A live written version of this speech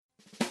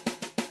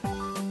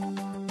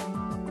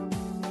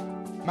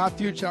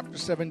Matthew chapter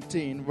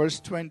 17, verse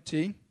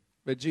 20,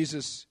 where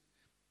Jesus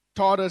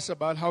taught us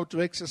about how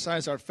to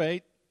exercise our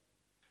faith.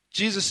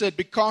 Jesus said,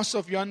 because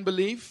of your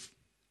unbelief,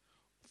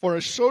 for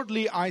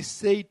assuredly I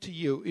say to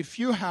you, if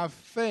you have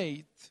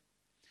faith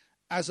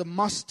as a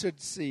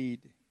mustard seed,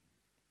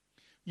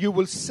 you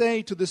will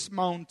say to this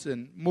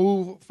mountain,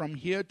 move from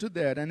here to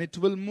there, and it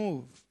will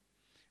move.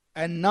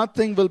 And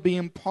nothing will be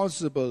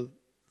impossible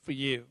for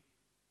you.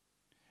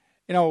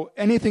 You know,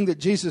 anything that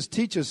Jesus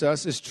teaches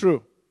us is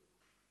true.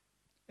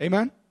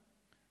 Amen?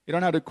 You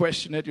don't have to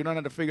question it. You don't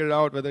have to figure it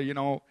out whether,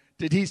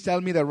 did he tell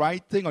me the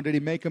right thing or did he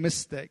make a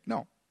mistake?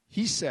 No.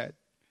 He said,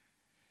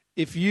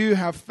 if you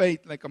have faith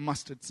like a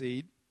mustard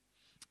seed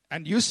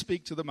and you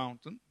speak to the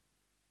mountain,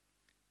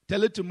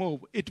 tell it to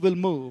move, it will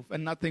move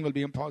and nothing will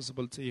be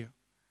impossible to you.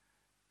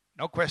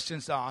 No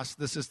questions asked.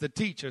 This is the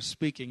teacher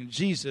speaking.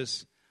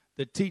 Jesus,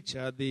 the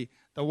teacher, the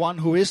one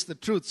who is the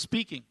truth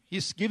speaking.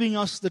 He's giving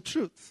us the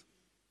truth.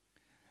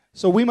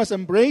 So we must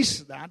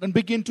embrace that and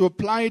begin to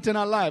apply it in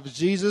our lives.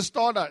 Jesus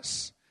taught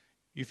us,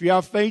 if you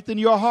have faith in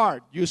your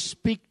heart, you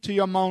speak to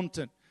your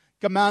mountain.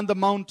 Command the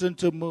mountain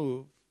to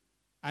move,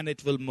 and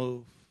it will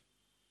move.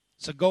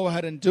 So go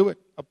ahead and do it.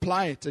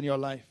 Apply it in your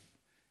life.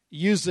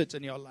 Use it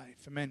in your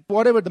life. Amen.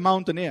 Whatever the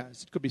mountain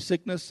is, it could be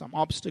sickness, some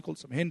obstacle,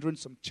 some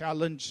hindrance, some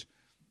challenge,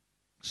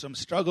 some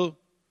struggle.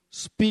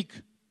 Speak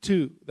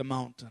to the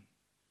mountain.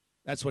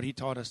 That's what he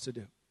taught us to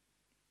do.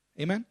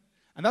 Amen.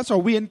 And that's how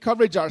we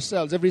encourage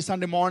ourselves every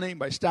Sunday morning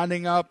by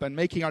standing up and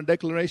making our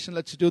declaration.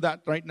 Let's do that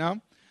right now.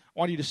 I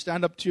want you to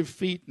stand up to your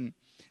feet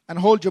and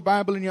hold your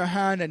Bible in your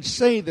hand and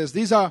say this.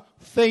 These are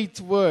faith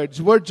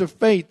words of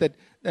faith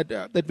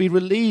that we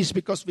release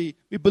because we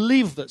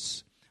believe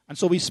this. And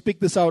so we speak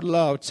this out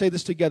loud. Say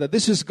this together.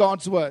 This is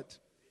God's word.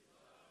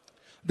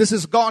 This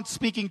is God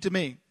speaking to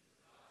me.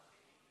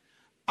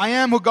 I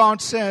am who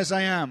God says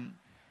I am.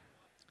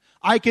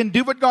 I can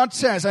do what God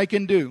says I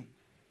can do.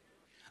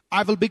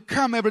 I will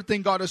become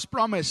everything God has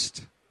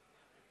promised.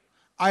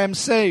 I am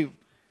saved,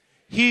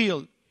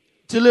 healed,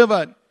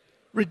 delivered,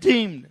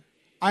 redeemed.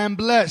 I am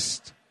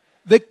blessed,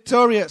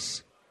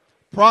 victorious,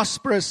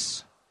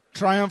 prosperous,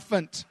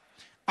 triumphant.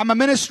 I'm a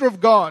minister of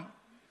God,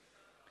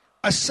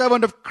 a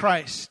servant of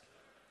Christ,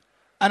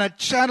 and a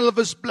channel of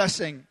His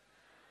blessing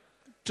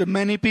to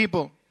many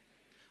people.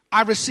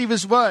 I receive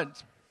His word.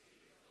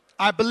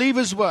 I believe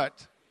His word.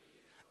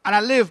 And I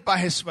live by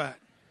His word.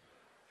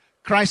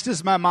 Christ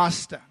is my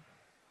master.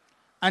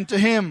 And to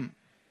Him,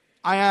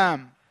 I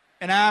am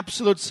in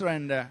absolute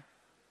surrender.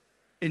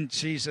 In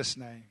Jesus'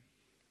 name.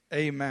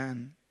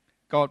 Amen.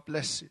 God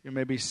bless you. You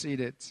may be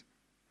seated.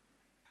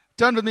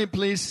 Turn with me,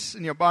 please,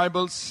 in your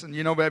Bibles. And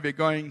you know where we're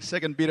going. 2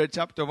 Peter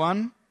chapter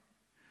 1,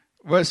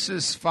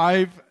 verses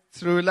 5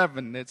 through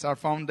 11. It's our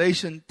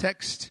foundation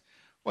text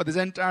for this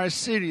entire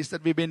series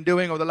that we've been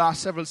doing over the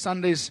last several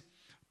Sundays,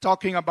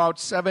 talking about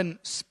 7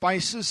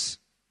 spices.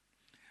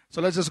 So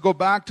let's just go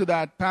back to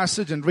that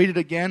passage and read it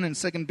again in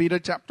 2 Peter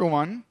chapter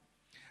 1,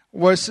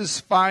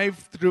 verses 5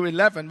 through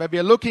 11, where we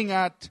are looking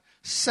at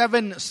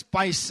 7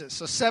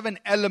 spices, or 7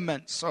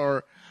 elements,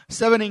 or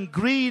 7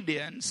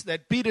 ingredients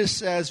that Peter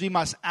says we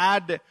must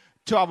add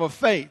to our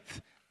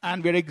faith.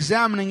 And we're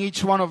examining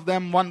each one of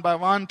them one by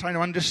one, trying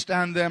to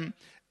understand them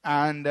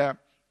and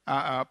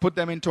put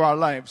them into our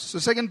lives.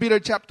 So 2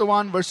 Peter chapter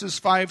 1, verses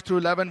 5 through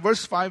 11.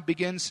 Verse 5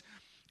 begins,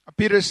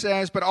 Peter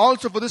says, but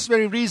also for this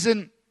very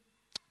reason,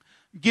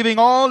 giving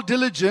all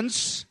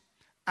diligence,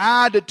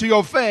 add to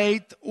your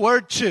faith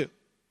virtue.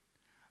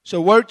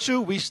 So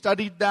virtue, we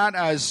studied that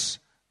as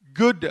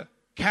good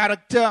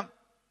character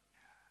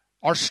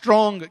or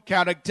strong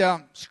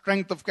character,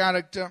 strength of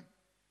character.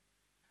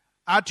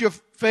 Add to your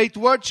faith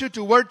virtue,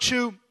 to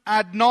virtue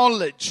add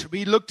knowledge.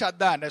 We looked at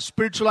that as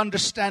spiritual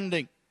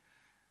understanding,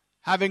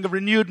 having a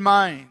renewed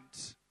mind.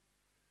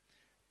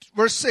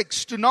 Verse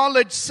 6, to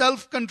knowledge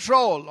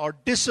self-control or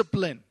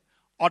discipline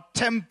or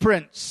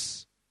temperance.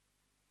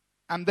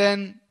 And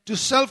then to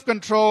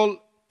self-control,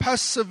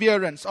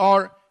 perseverance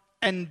or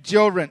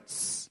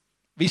endurance.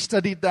 We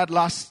studied that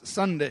last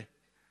Sunday.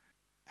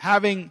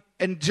 Having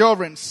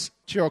endurance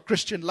to your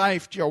Christian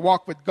life, to your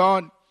walk with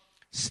God.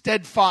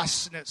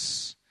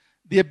 Steadfastness.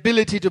 The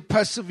ability to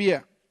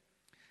persevere.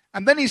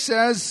 And then he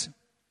says,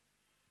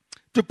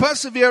 to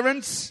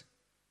perseverance,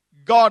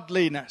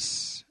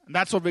 godliness. And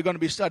that's what we're going to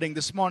be studying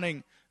this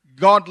morning.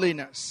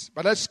 Godliness.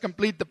 But let's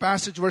complete the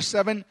passage, verse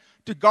 7.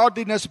 To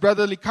godliness,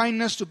 brotherly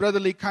kindness. To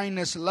brotherly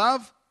kindness,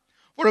 love.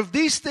 For if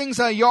these things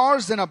are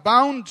yours and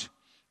abound,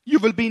 you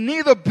will be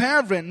neither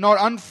barren nor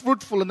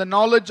unfruitful in the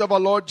knowledge of our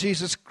Lord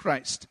Jesus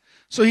Christ.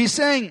 So he's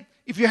saying,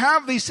 if you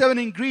have these 7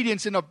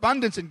 ingredients in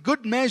abundance, in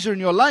good measure in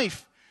your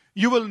life,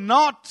 you will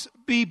not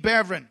be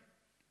barren.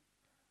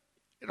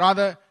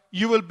 Rather,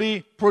 you will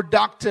be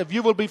productive.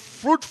 You will be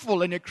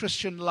fruitful in your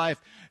Christian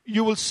life.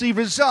 You will see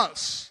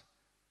results.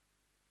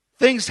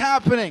 Things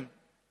happening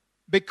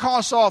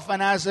because of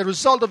and as a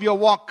result of your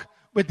walk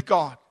with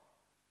God.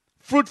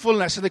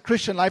 Fruitfulness in the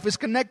Christian life is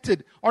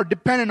connected or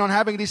dependent on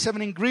having these 7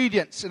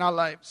 ingredients in our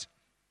lives.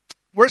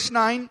 Verse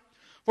 9,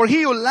 for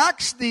he who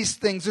lacks these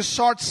things is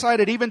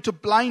short-sighted even to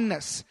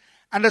blindness,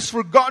 and has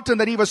forgotten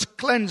that he was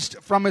cleansed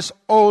from his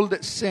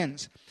old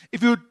sins.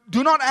 If you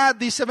do not add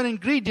these 7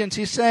 ingredients,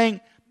 he's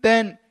saying,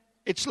 then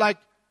it's like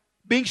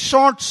being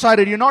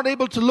short-sighted. You're not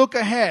able to look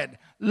ahead,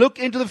 look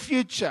into the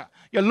future.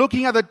 You're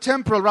looking at the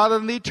temporal rather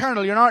than the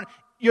eternal.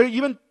 You're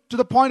even to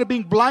the point of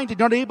being blinded,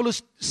 not able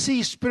to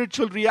see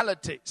spiritual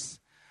realities.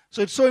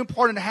 So it's so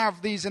important to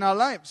have these in our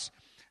lives.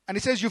 And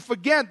he says, you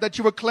forget that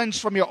you were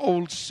cleansed from your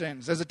old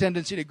sins. There's a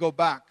tendency to go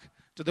back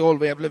to the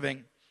old way of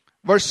living.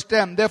 Verse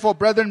 10, therefore,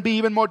 brethren, be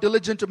even more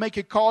diligent to make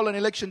your call and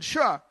election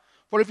sure.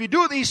 For if you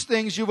do these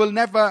things, you will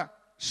never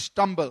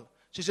stumble.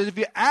 She says, if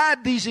you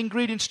add these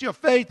ingredients to your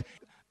faith,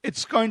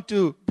 it's going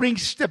to bring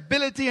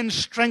stability and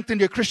strength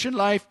into your Christian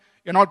life.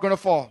 You're not going to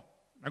fall.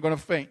 You're not going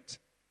to faint.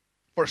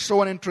 For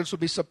so an entrance will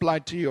be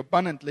supplied to you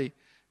abundantly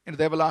into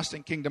the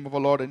everlasting kingdom of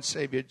our Lord and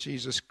Savior,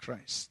 Jesus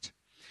Christ.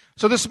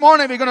 So this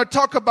morning we're going to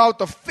talk about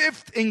the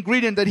 5th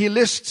ingredient that he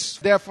lists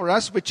there for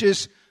us, which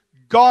is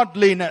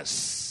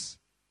godliness.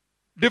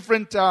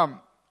 Different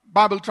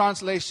Bible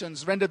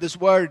translations render this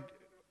word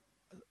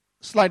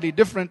slightly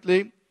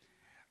differently.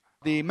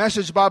 The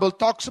Message Bible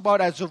talks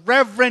about as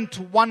reverent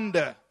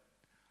wonder,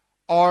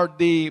 or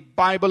the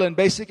Bible in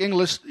basic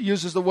English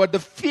uses the word the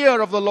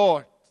fear of the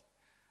Lord.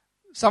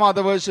 Some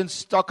other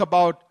versions talk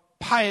about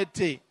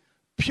piety,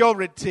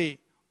 purity,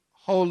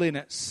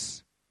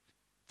 holiness.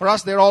 For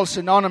us, they're all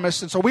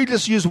synonymous, and so we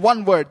just use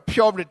one word,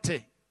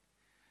 purity.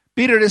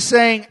 Peter is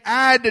saying,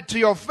 add to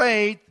your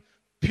faith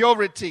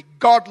purity,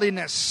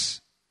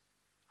 godliness,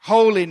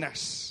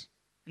 holiness.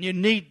 And you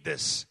need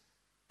this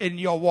in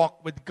your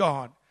walk with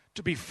God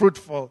to be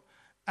fruitful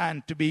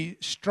and to be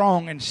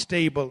strong and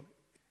stable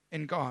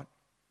in God.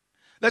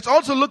 Let's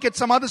also look at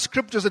some other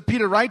scriptures that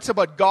Peter writes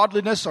about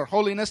godliness or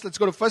holiness. Let's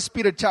go to 1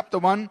 Peter chapter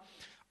 1.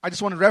 I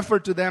just want to refer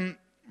to them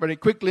very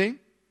quickly.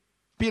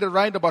 Peter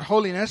writes about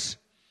holiness.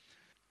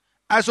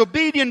 As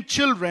obedient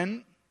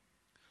children,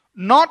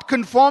 not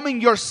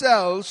conforming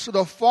yourselves to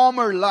the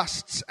former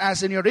lusts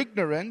as in your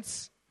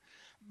ignorance,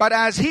 but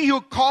as he who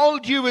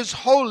called you is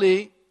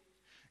holy,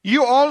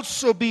 you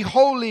also be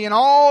holy in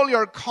all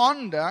your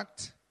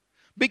conduct,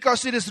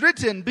 because it is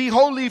written, be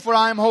holy for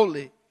I am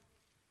holy.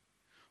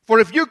 For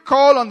if you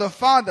call on the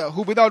Father,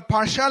 who without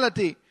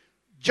partiality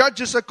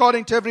judges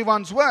according to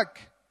everyone's work,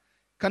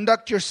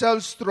 conduct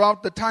yourselves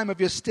throughout the time of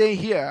your stay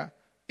here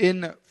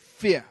in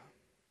fear.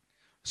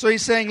 So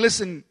he's saying,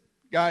 listen,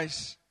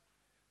 guys,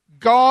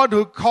 God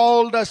who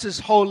called us is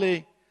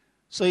holy.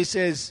 So he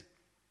says,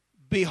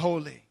 be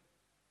holy,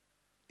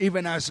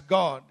 even as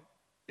God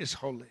is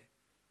holy.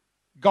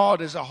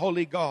 God is a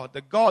holy God,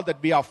 the God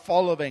that we are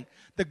following,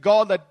 the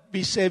God that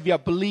we say we are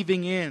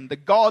believing in, the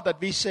God that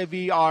we say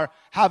we are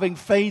having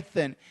faith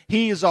in.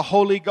 He is a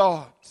holy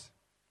God.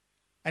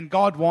 And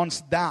God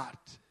wants that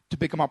to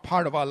become a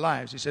part of our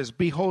lives. He says,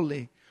 be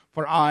holy,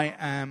 for I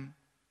am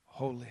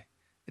holy.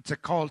 It's a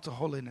call to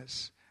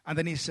holiness. And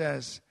then he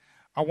says,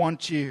 I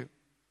want you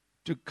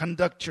to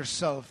conduct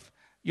yourself,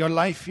 your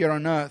life here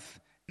on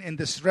earth, in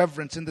this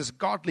reverence, in this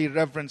godly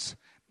reverence,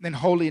 in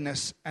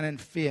holiness and in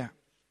fear.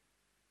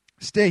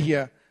 Stay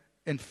here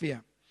in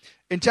fear.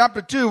 In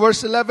chapter 2,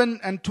 verse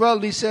 11 and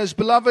 12, he says,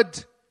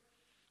 beloved,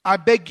 I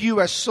beg you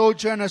as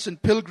sojourners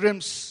and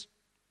pilgrims,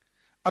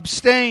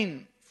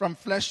 abstain from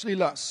fleshly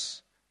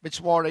lusts,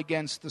 which war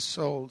against the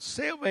soul.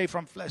 Stay away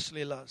from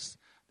fleshly lusts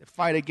that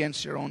fight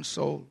against your own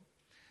soul.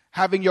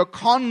 Having your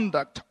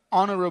conduct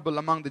honorable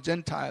among the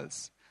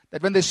Gentiles,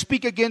 that when they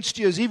speak against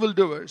you as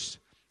evildoers,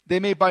 they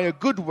may by your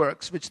good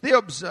works, which they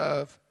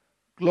observe,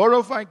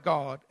 glorify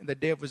God in the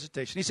day of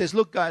visitation. He says,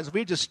 look guys,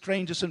 we're just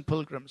strangers and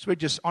pilgrims. We're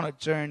just on a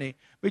journey.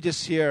 We're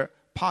just here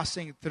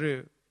passing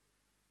through.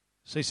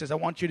 So he says, I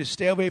want you to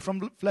stay away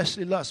from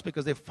fleshly lusts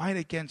because they fight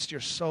against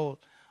your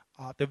soul.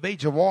 They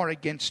wage a war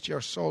against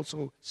your soul.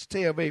 So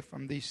stay away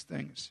from these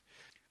things.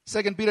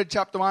 2 Peter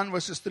chapter 1,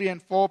 verses 3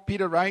 and 4,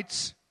 Peter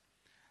writes,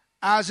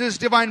 as his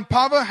divine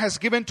power has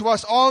given to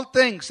us all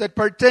things that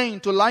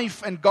pertain to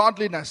life and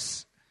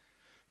godliness,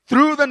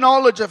 through the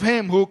knowledge of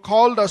him who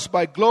called us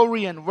by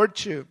glory and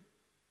virtue,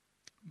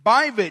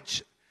 by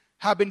which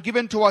have been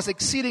given to us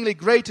exceedingly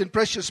great and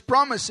precious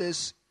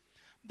promises,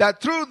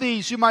 that through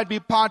these you might be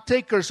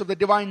partakers of the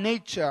divine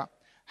nature,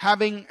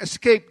 having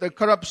escaped the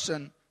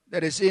corruption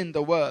that is in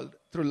the world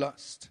through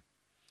lust.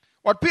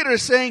 What Peter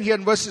is saying here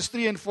in verses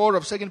 3 and 4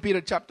 of 2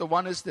 Peter chapter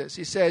 1 is this.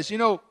 He says,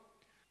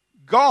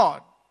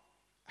 God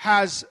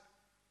has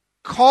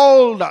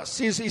called us.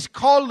 He's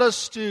called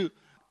us to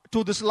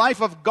this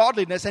life of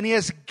godliness, and he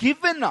has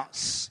given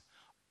us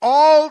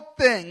all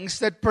things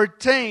that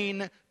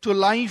pertain to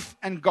life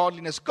and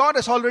godliness. God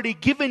has already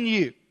given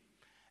you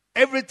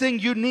everything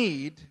you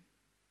need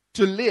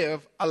to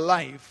live a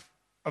life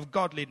of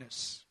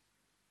godliness.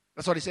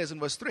 That's what he says in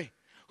verse 3.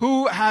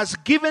 Who has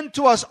given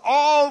to us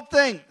all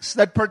things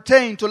that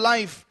pertain to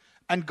life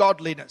and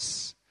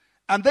godliness.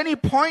 And then he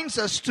points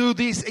us to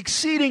these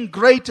exceeding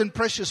great and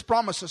precious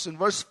promises in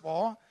verse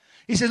 4.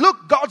 He says,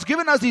 look, God's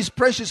given us these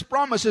precious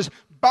promises.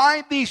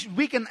 By these,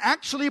 we can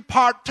actually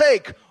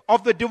partake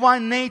of the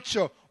divine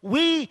nature.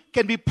 We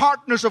can be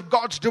partners of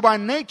God's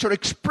divine nature,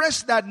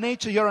 express that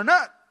nature here on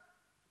earth.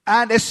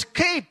 and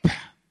escape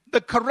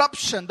the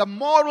corruption, the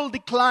moral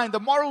decline, the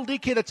moral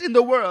decay that's in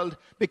the world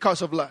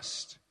because of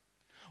lust.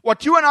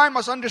 What you and I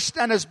must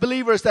understand as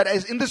believers, that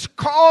as in this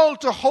call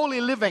to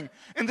holy living,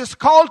 in this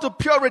call to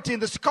purity, in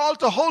this call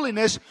to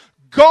holiness,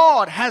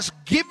 God has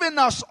given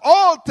us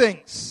all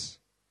things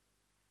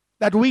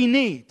that we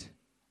need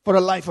for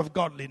a life of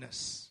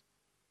godliness.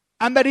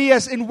 And that He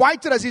has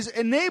invited us, He's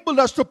enabled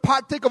us to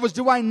partake of His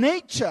divine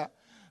nature,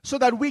 so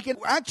that we can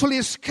actually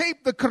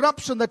escape the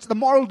corruption, that's the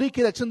moral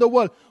decay that's in the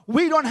world.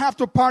 We don't have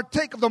to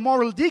partake of the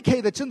moral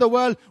decay that's in the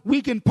world.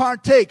 We can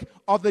partake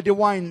of the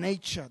divine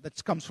nature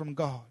that comes from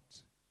God.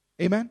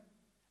 Amen?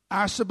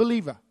 As a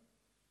believer,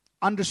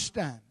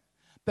 understand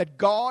that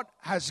God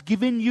has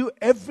given you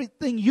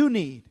everything you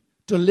need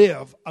to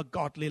live a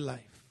godly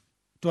life,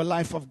 to a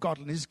life of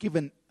godliness. He's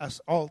given us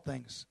all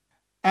things.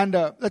 And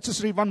let's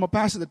just read one more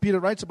passage that Peter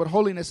writes about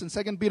holiness in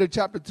 2 Peter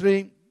chapter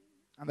 3,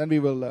 and then we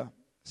will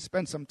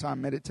spend some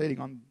time meditating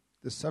on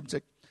this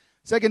subject.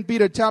 2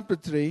 Peter chapter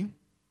 3,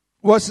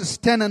 verses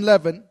 10 and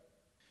 11.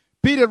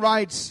 Peter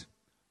writes,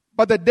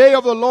 "But the day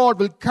of the Lord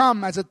will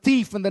come as a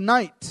thief in the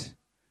night,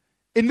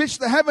 in which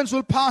the heavens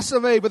will pass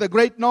away with a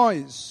great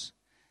noise,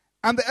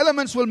 and the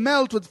elements will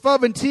melt with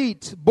fervent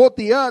heat. Both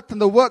the earth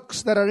and the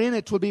works that are in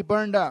it will be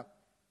burned up.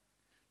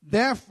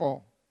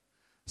 Therefore,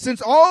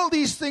 since all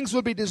these things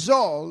will be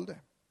dissolved,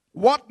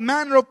 what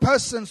manner of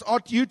persons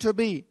ought you to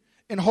be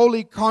in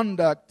holy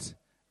conduct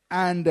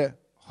and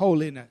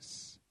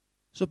holiness?"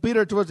 So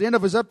Peter, towards the end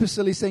of his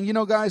epistle, he's saying,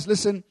 guys,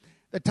 listen,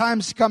 the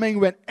time's coming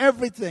when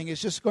everything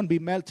is just going to be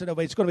melted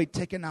away. It's going to be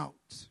taken out.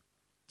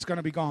 It's going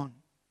to be gone.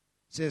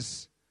 He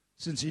says,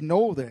 since you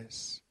know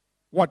this,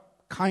 what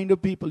kind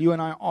of people you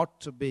and I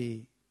ought to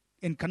be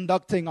in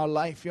conducting our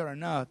life here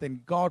on earth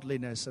in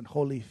godliness and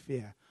holy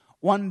fear.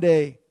 One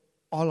day,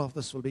 all of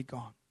this will be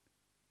gone.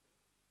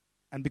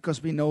 And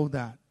because we know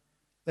that,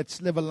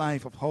 let's live a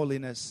life of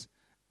holiness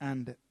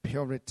and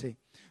purity.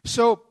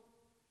 So,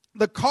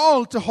 the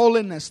call to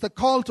holiness, the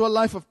call to a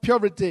life of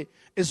purity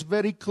is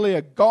very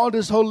clear. God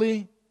is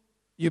holy,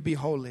 you be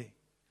holy.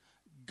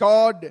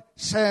 God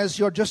says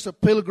you're just a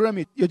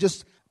pilgrim, you're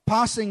just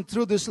passing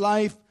through this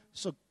life,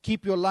 so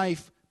keep your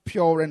life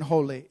pure and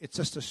holy. It's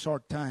just a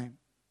short time.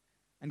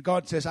 And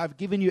God says, I've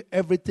given you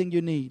everything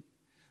you need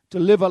to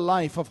live a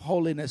life of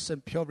holiness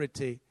and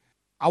purity.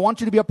 I want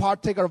you to be a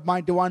partaker of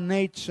my divine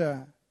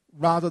nature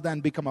rather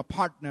than become a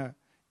partner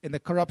in the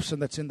corruption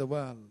that's in the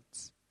world.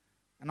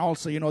 And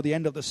also, the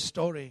end of the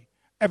story.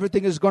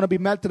 Everything is going to be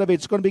melted away.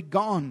 It's going to be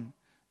gone.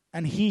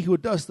 And he who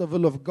does the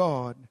will of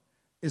God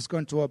is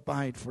going to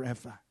abide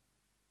forever.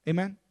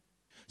 Amen?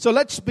 So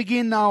let's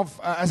begin now,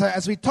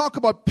 as we talk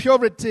about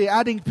purity,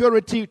 adding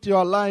purity to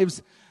our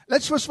lives.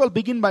 Let's first of all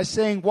begin by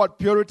saying what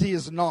purity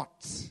is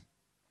not,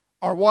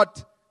 or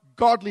what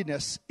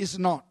godliness is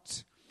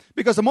not.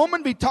 Because the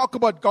moment we talk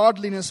about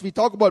godliness, we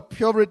talk about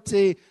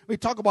purity, we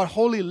talk about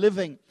holy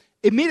living,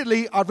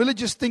 immediately our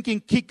religious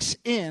thinking kicks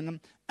in,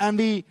 and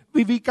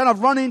we kind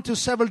of run into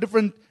several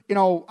different,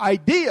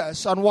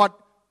 ideas on what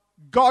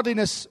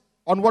godliness,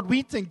 on what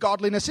we think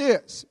godliness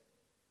is.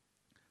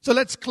 So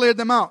let's clear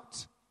them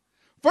out.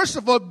 First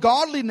of all,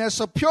 godliness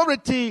or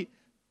purity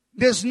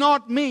does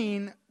not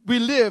mean we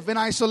live in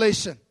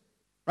isolation,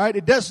 right?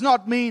 It does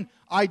not mean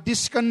I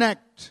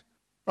disconnect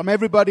from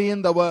everybody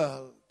in the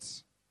world.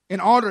 In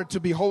order to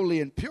be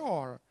holy and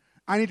pure,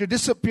 I need to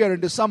disappear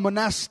into some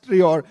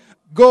monastery or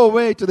go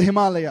away to the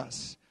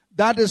Himalayas.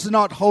 That is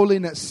not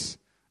holiness.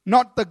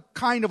 Not the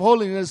kind of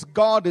holiness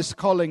God is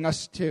calling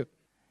us to.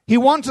 He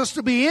wants us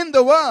to be in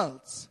the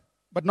world,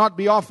 but not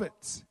be of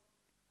it.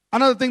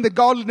 Another thing that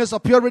godliness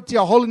or purity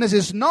or holiness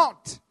is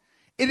not.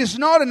 It is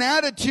not an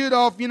attitude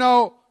of,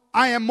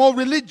 I am more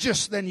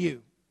religious than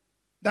you.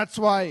 That's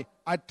why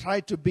I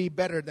try to be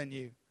better than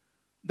you.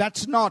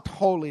 That's not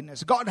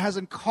holiness. God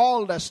hasn't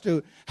called us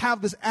to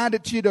have this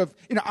attitude of,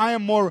 I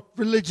am more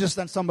religious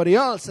than somebody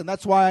else, and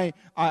that's why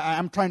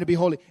I'm trying to be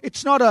holy.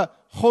 It's not a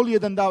holier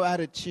than thou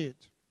attitude.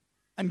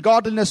 And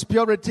godliness,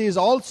 purity is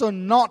also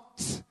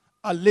not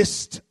a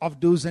list of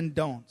do's and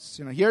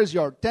don'ts. Here's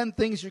your 10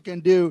 things you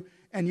can do,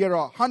 and here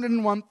are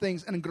 101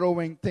 things and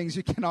growing things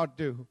you cannot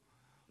do.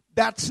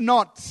 That's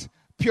not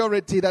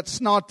purity.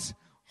 That's not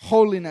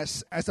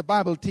holiness as the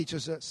Bible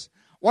teaches us.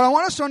 What I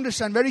want us to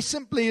understand very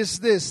simply is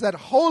this, that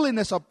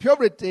holiness or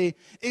purity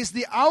is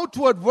the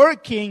outward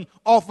working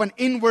of an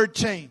inward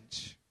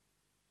change.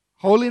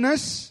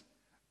 Holiness,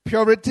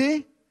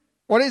 purity,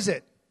 what is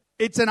it?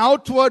 It's an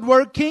outward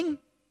working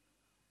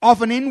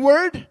of an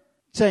inward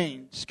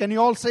change. Can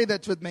you all say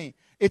that with me?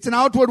 It's an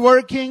outward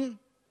working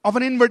of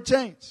an inward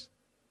change.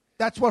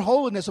 That's what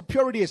holiness or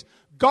purity is.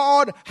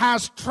 God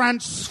has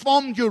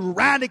transformed you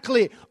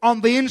radically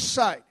on the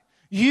inside.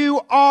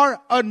 You are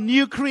a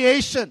new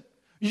creation.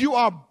 You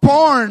are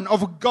born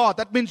of God.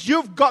 That means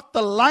you've got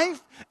the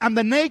life and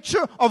the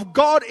nature of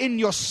God in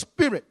your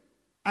spirit.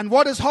 And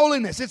what is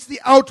holiness? It's the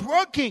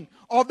outworking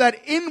of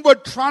that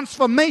inward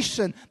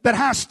transformation that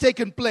has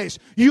taken place.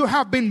 You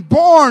have been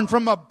born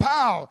from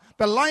above.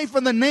 The life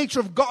and the nature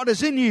of God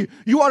is in you.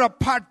 You are a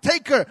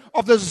partaker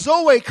of the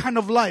Zoe kind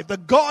of life, the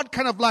God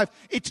kind of life.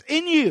 It's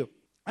in you.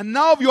 And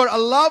now you are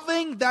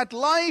allowing that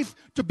life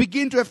to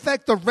begin to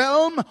affect the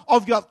realm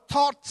of your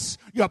thoughts,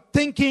 your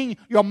thinking,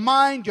 your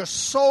mind, your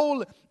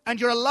soul. And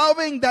you're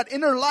allowing that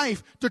inner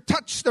life to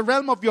touch the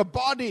realm of your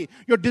body,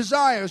 your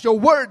desires, your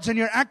words, and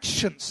your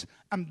actions.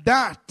 And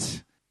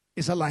that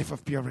is a life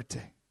of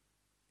purity.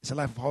 It's a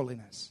life of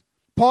holiness.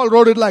 Paul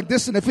wrote it like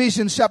this in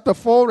Ephesians chapter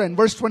 4 and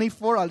verse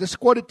 24. I'll just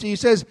quote it to you. He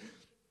says,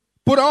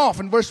 put off,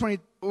 in verse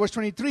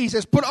 23, he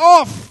says, put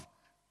off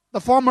the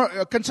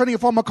former, concerning a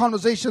former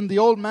conversation, the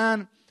old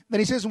man. Then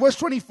he says in verse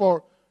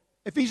 24,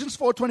 Ephesians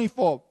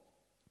 4:24,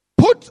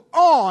 put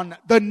on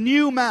the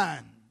new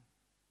man.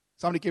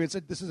 Somebody came and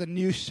said, this is a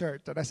new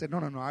shirt. And I said,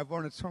 no, I've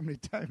worn it so many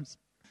times.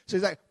 So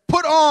he's like,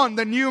 put on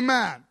the new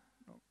man.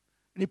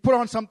 And he put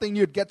on something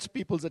new, it gets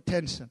people's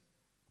attention.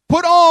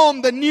 Put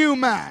on the new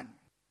man.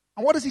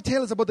 And what does he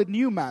tell us about the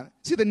new man?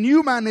 See, the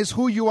new man is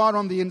who you are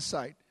on the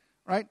inside,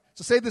 right?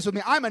 So say this with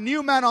me. I'm a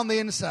new man on the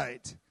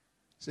inside.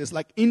 So it's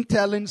like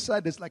Intel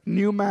inside, it's like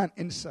new man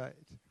inside.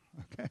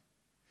 Okay.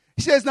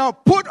 He says, now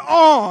put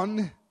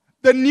on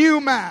the new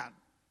man.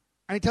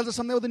 And he tells us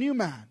something about the new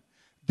man.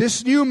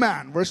 This new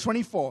man, verse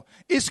 24,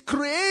 is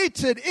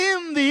created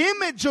in the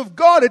image of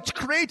God. It's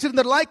created in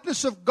the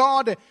likeness of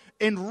God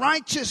in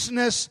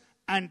righteousness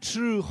and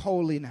true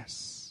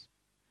holiness.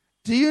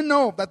 Do you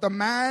know that the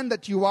man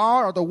that you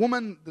are, or the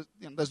woman,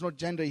 there's no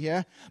gender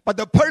here, but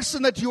the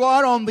person that you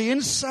are on the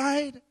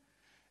inside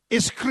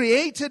is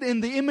created in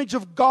the image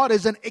of God,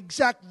 as an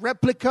exact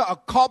replica, a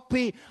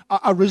copy,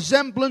 a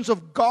resemblance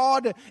of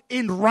God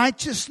in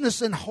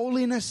righteousness and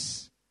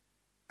holiness.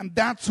 And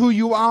that's who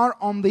you are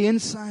on the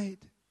inside.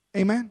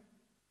 Amen?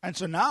 And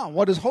so now,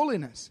 what is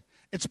holiness?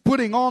 It's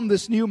putting on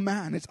this new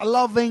man. It's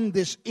allowing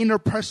this inner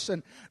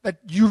person that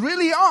you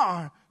really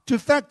are to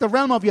affect the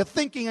realm of your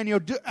thinking and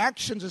your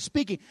actions and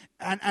speaking.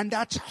 And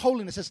that's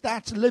holiness.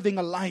 That's living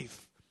a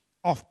life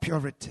of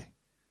purity.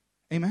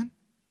 Amen?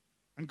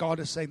 And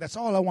God is saying, that's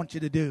all I want you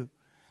to do.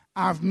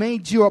 I've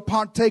made you a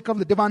partaker of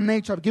the divine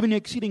nature. I've given you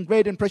exceeding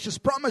great and precious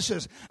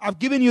promises. I've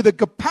given you the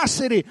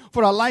capacity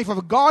for a life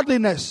of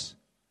godliness.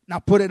 Now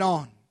put it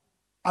on.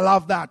 Allow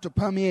that to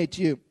permeate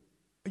you,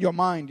 your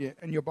mind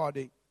and your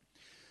body.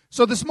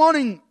 So this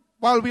morning,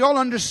 while we all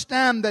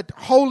understand that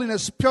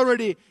holiness,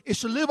 purity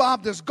is to live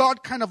out this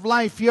God kind of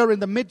life here in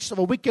the midst of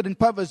a wicked and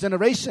perverse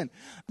generation,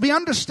 we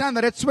understand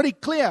that it's very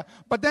clear.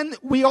 But then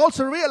we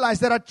also realize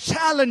there are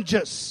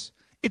challenges.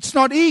 It's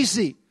not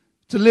easy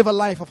to live a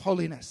life of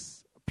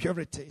holiness,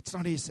 purity. It's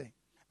not easy.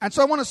 And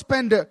so I want to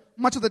spend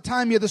much of the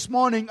time here this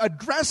morning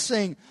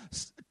addressing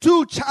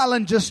two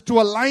challenges to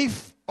a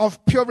life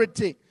of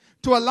purity,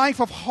 to a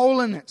life of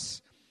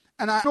holiness.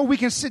 And I know we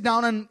can sit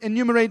down and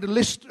enumerate and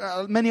list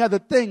many other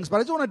things, but I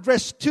just want to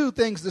address two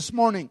things this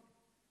morning.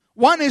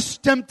 One is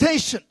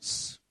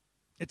temptations.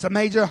 It's a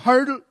major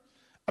hurdle,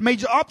 a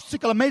major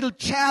obstacle, a major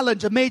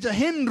challenge, a major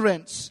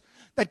hindrance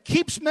that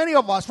keeps many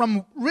of us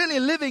from really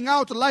living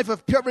out a life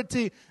of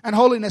purity and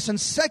holiness.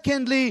 And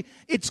secondly,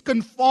 it's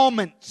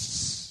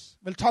conformance.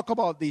 We'll talk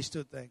about these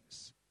two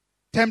things.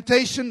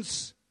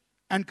 Temptations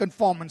and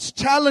conformance.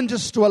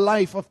 Challenges to a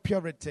life of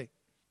purity.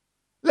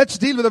 Let's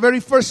deal with the very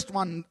first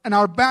one, and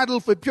our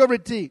battle for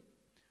purity.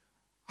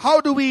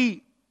 How do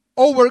we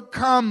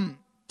overcome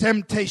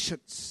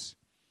temptations?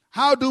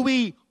 How do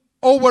we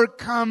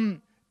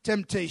overcome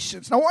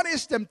temptations? Now, what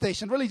is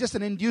temptation? Really just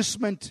an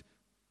inducement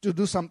to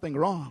do something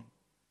wrong.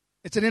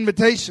 It's an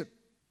invitation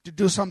to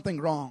do something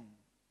wrong,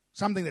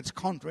 something that's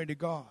contrary to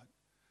God.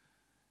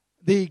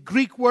 The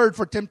Greek word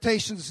for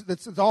temptations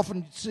that's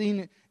often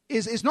seen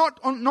is not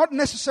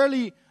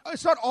necessarily,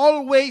 it's not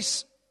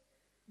always,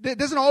 it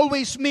doesn't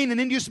always mean an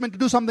inducement to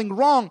do something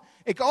wrong.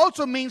 It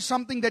also means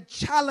something that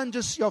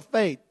challenges your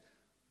faith.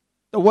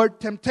 The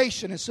word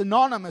temptation is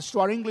synonymous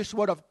to our English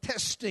word of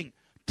testing,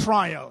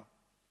 trial.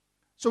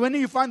 So when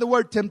you find the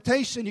word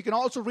temptation, you can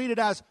also read it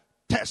as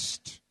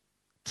test,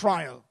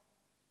 trial.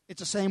 It's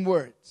the same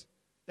word.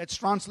 That's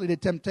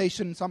translated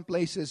temptation in some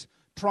places,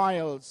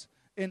 trials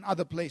in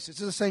other places. It's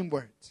the same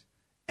word.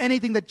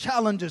 Anything that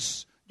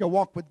challenges your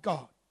walk with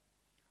God.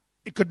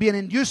 It could be an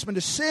inducement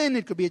to sin.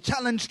 It could be a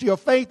challenge to your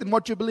faith and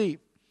what you believe.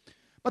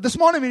 But this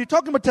morning, when you're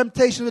talking about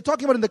temptation, we're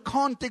talking about in the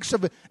context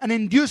of an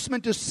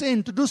inducement to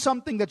sin, to do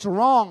something that's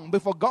wrong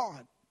before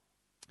God.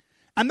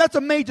 And that's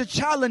a major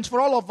challenge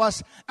for all of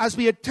us as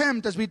we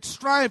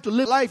strive to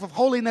live a life of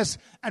holiness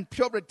and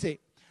purity.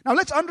 Now,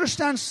 let's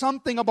understand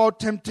something about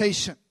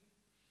temptation.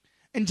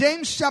 In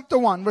James chapter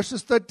 1,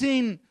 verses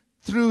 13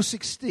 through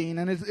 16,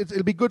 and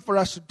it'll be good for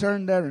us to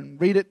turn there and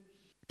read it.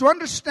 To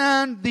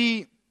understand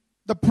the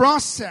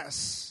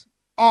process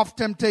of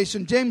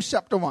temptation, James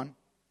chapter 1,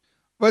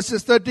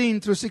 verses 13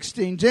 through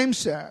 16, James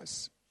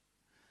says,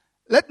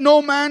 "Let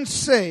no man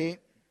say,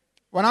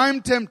 when I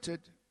am tempted,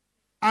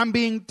 I'm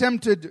being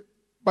tempted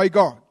by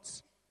God.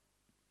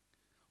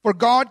 For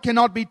God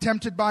cannot be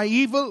tempted by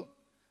evil,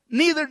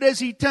 neither does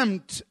he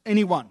tempt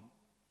anyone.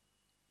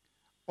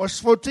 Verse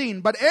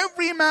 14, but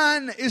every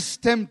man is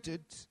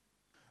tempted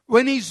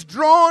when he's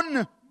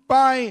drawn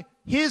by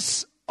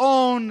his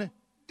own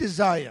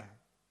desire.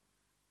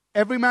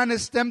 Every man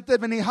is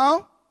tempted when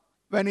how?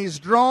 When he's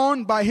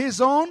drawn by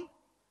his own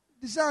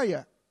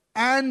desire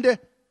and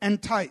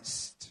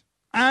enticed.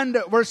 And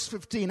verse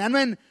 15, and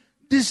when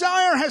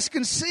desire has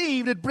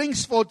conceived, it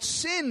brings forth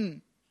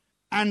sin,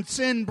 and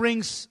sin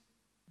brings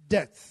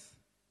death.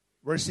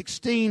 Verse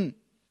 16,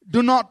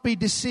 do not be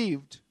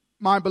deceived,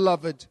 my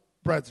beloved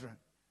brethren.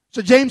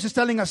 So James is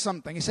telling us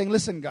something. He's saying,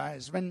 listen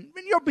guys, when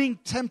you're being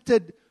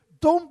tempted,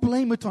 don't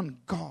blame it on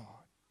God.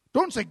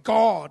 Don't say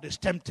God is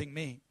tempting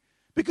me.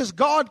 Because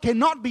God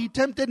cannot be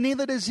tempted,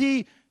 neither does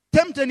he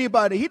tempt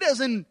anybody.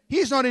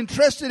 He's not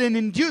interested in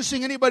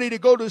inducing anybody to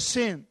go to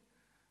sin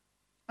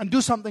and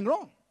do something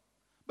wrong.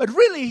 But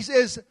really, he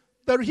says,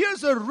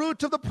 here's the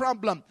root of the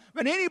problem.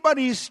 When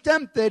anybody is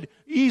tempted,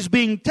 he's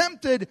being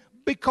tempted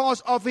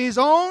because of his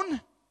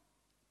own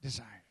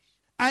desires.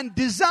 And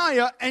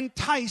desire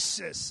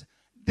entices.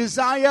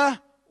 Desire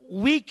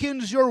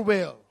weakens your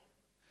will.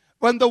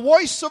 When the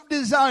voice of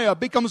desire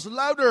becomes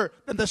louder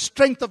than the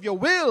strength of your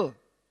will,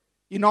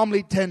 you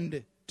normally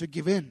tend to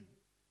give in.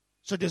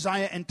 So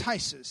desire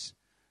entices.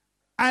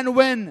 And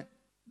when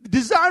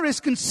desire is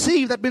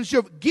conceived, that means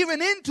you've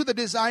given in to the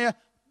desire,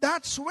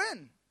 that's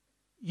when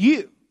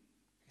he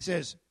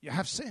says, you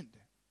have sinned.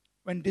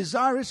 When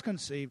desire is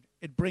conceived,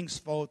 it brings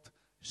forth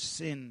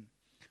sin.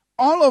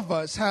 All of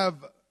us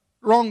have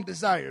wrong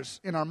desires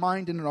in our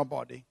mind and in our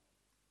body.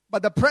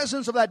 But the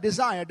presence of that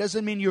desire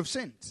doesn't mean you've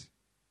sinned.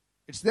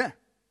 It's there.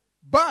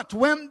 But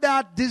when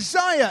that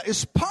desire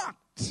is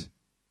parked,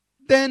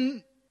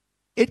 then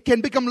it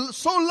can become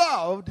so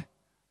loud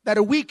that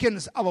it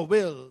weakens our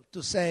will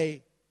to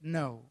say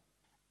no.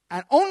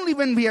 And only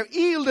when we are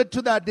yielded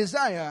to that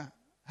desire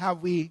have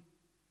we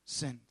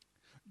sinned.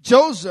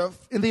 Joseph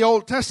in the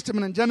Old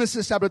Testament in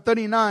Genesis chapter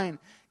 39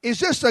 is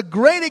just a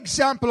great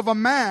example of a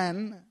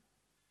man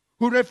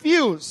who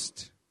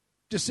refused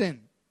to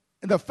sin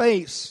in the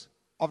face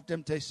of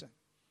temptation.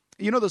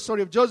 You know the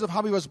story of Joseph,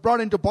 how he was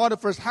brought into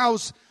Potiphar's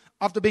house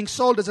after being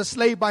sold as a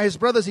slave by his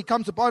brothers. He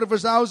comes to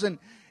Potiphar's house, and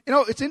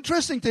it's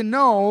interesting to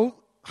know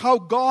how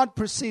God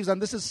perceives,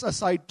 and this is a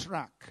side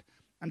track.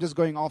 I'm just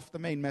going off the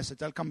main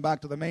message. I'll come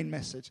back to the main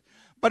message.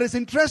 But it's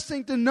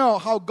interesting to know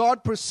how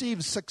God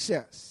perceives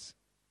success.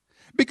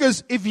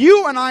 Because if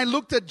you and I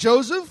looked at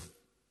Joseph,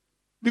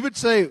 we would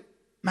say,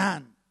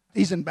 man,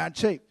 he's in bad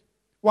shape.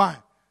 Why?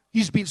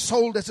 He's been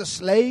sold as a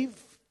slave.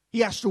 He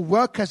has to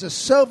work as a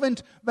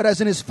servant, whereas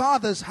in his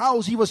father's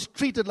house, he was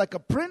treated like a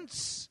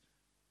prince.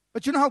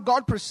 But you know how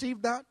God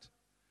perceived that?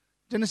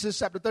 Genesis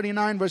chapter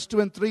 39, verse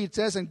 2 and 3, it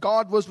says, and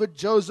God was with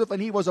Joseph,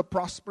 and he was a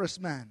prosperous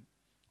man,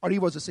 or he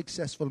was a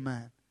successful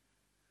man.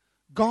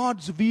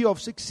 God's view of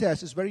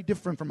success is very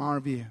different from our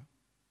view.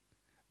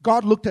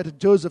 God looked at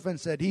Joseph and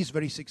said, he's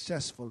very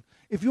successful.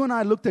 If you and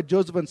I looked at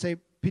Joseph and say,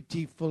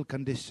 pitiful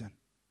condition.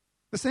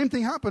 The same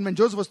thing happened when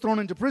Joseph was thrown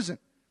into prison.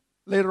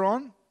 Later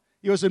on,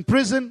 he was in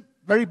prison,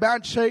 very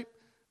bad shape,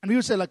 and we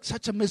would say, like,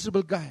 such a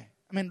miserable guy.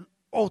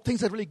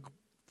 Things are really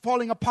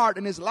falling apart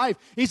in his life.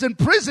 He's in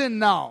prison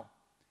now.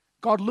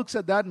 God looks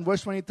at that in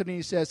verse 23 and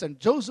he says, and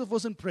Joseph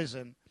was in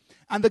prison,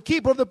 and the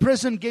keeper of the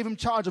prison gave him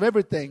charge of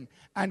everything,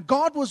 and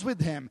God was with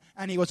him,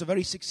 and he was a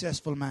very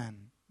successful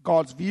man.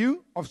 God's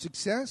view of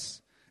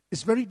success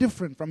is very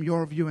different from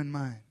your view and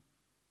mine.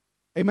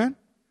 Amen?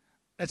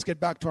 Let's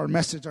get back to our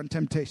message on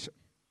temptation.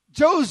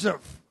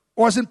 Joseph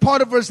was in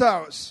Potiphar's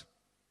house.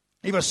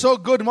 He was so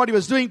good in what he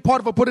was doing.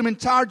 Potiphar put him in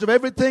charge of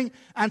everything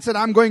and said,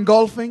 I'm going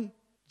golfing.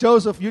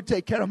 Joseph, you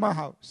take care of my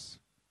house.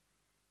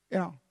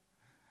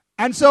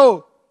 And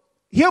so,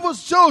 here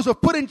was Joseph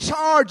put in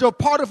charge of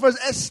Potiphar's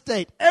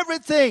estate.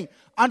 Everything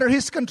under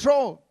his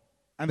control.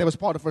 And there was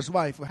Potiphar's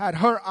wife who had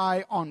her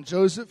eye on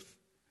Joseph.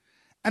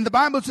 And the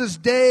Bible says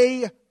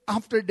day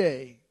after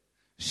day,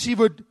 she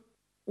would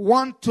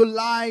want to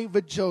lie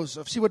with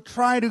Joseph. She would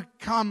try to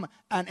come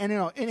and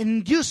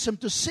induce him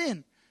to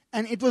sin.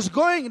 And it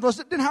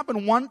didn't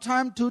happen one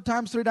time, 2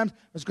 times, 3 times. It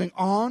was going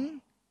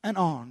on and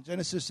on.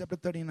 Genesis chapter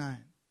 39.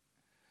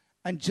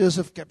 And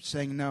Joseph kept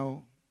saying,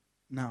 no,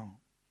 no.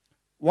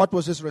 What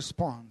was his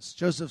response?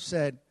 Joseph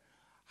said,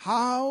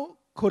 how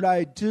could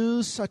I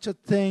do such a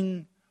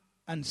thing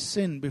and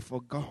sin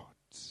before God?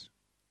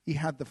 He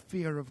had the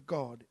fear of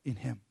God in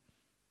him.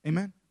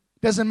 Amen?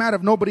 Doesn't matter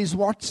if nobody's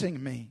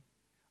watching me.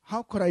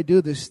 How could I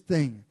do this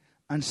thing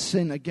and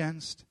sin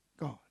against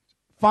God?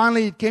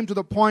 Finally, it came to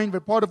the point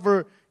where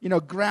Potiphar,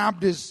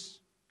 grabbed his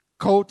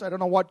coat. I don't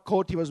know what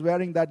coat he was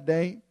wearing that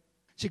day.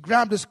 She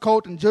grabbed his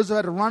coat, and Joseph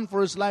had to run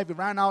for his life. He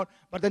ran out,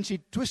 but then she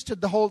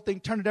twisted the whole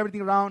thing, turned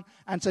everything around,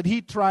 and said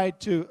he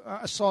tried to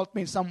assault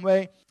me in some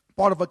way.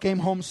 Potiphar came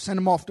home, sent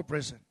him off to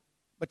prison.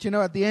 But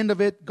at the end of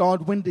it,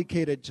 God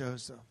vindicated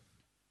Joseph.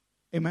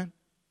 Amen?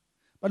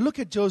 But look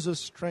at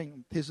Joseph's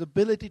strength, his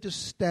ability to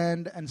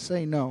stand and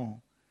say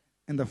no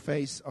in the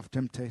face of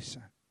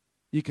temptation.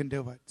 You can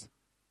do it.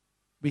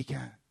 We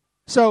can.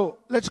 So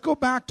let's go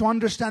back to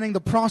understanding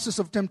the process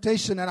of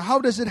temptation and how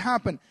does it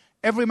happen?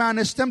 Every man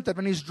is tempted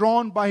when he's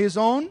drawn by his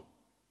own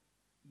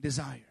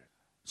desire.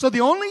 So the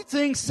only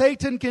thing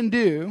Satan can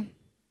do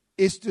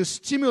is to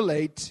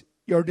stimulate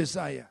your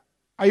desire.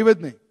 Are you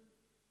with me?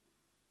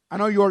 I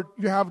know you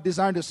have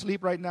desire to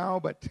sleep right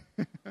now, but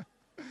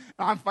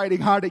I'm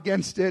fighting hard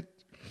against it.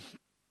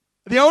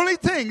 The only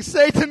thing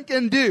Satan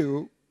can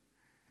do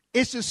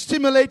is to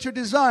stimulate your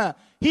desire.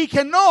 He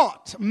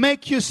cannot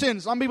make you sin.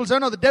 Some people say,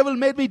 no, the devil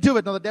made me do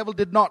it. No, the devil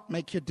did not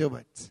make you do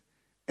it.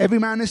 Every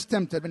man is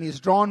tempted when he is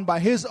drawn by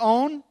his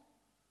own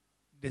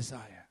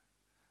desire.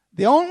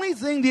 The only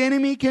thing the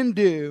enemy can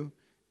do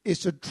is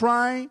to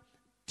try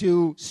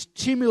to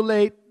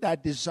stimulate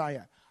that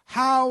desire.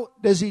 How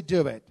does he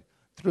do it?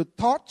 Through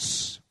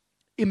thoughts,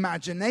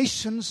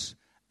 imaginations,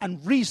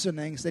 and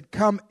reasonings that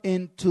come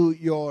into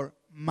your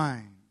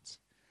mind.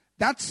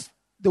 That's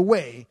the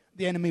way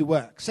the enemy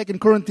works. 2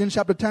 Corinthians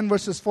chapter 10,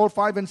 verses 4,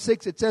 5, and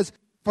 6, it says,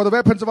 for the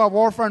weapons of our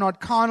warfare are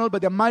not carnal,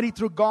 but they're mighty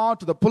through God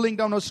to the pulling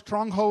down of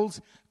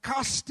strongholds,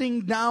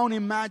 casting down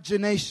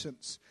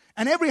imaginations,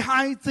 and every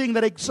high thing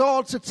that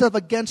exalts itself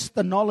against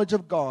the knowledge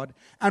of God,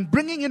 and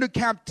bringing into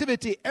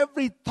captivity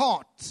every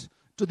thought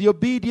to the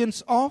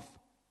obedience of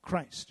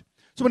Christ.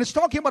 So when it's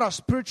talking about our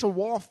spiritual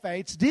warfare,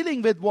 it's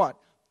dealing with what?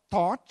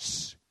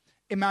 Thoughts,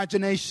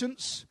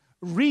 imaginations,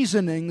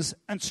 reasonings,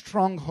 and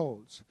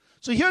strongholds.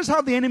 So here's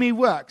how the enemy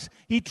works.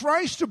 He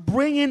tries to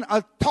bring in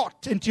a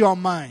thought into your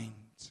mind.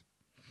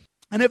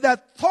 And if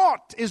that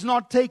thought is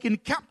not taken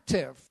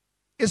captive,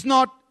 is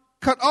not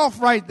cut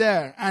off right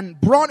there and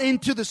brought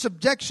into the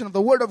subjection of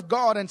the Word of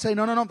God and say,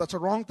 no, that's a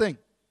wrong thing.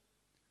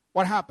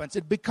 What happens?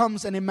 It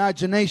becomes an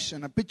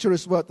imagination. A picture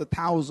is worth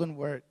 1,000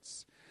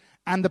 words.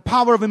 And the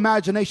power of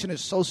imagination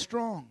is so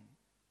strong.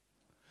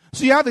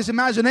 So you have these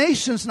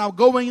imaginations now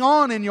going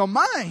on in your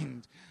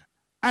mind.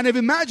 And if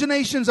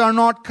imaginations are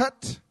not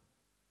cut,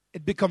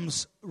 it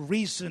becomes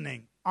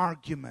reasoning,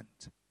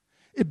 argument.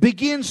 It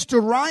begins to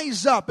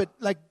rise up.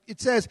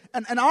 It says,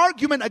 an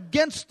argument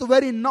against the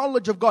very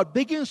knowledge of God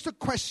begins to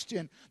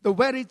question the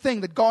very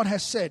thing that God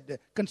has said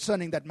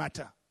concerning that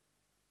matter.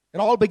 It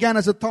all began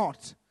as a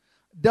thought,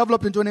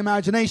 developed into an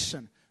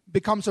imagination,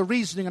 becomes a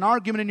reasoning, an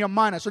argument in your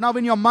mind. So now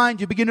in your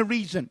mind you begin to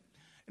reason.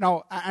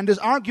 And this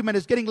argument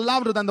is getting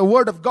louder than the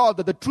Word of God,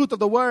 the truth of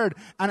the Word,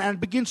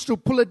 and begins to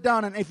pull it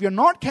down. And if you're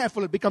not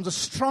careful, it becomes a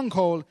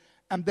stronghold,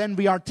 and then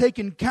we are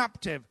taken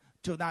captive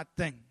to that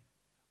thing.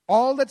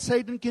 All that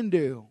Satan can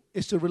do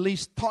is to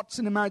release thoughts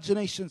and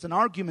imaginations and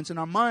arguments in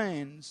our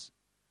minds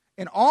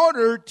in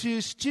order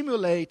to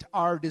stimulate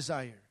our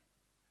desire.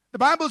 The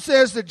Bible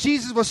says that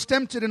Jesus was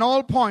tempted in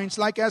all points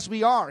like as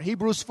we are.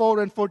 Hebrews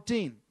 4 and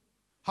 14.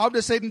 How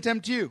does Satan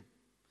tempt you?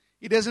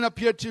 He doesn't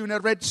appear to you in a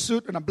red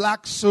suit and a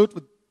black suit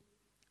with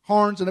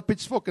horns and a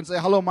pitchfork and say,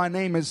 hello, my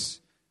name is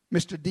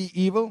Mr. D.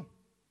 Evil,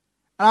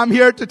 and I'm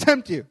here to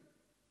tempt you.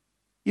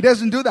 He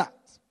doesn't do that.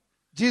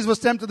 Jesus was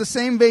tempted the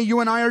same way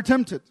you and I are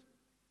tempted.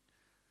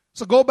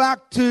 So go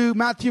back to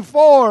Matthew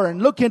 4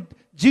 and look at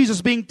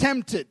Jesus being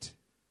tempted.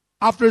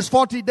 After his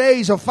 40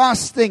 days of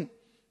fasting,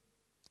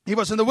 he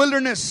was in the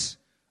wilderness,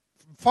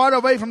 far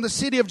away from the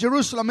city of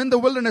Jerusalem, in the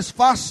wilderness,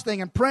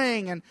 fasting and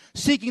praying and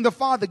seeking the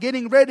Father,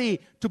 getting ready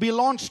to be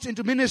launched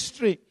into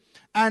ministry.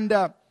 And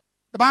the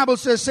Bible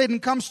says Satan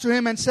comes to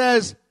him and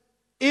says,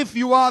 if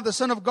you are the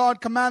Son of God,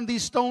 command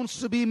these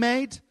stones to be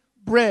made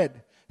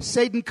bread.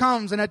 Satan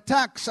comes and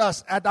attacks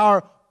us at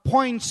our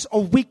points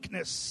of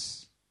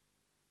weakness.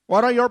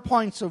 What are your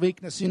points of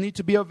weakness? You need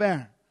to be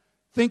aware.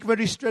 Think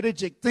very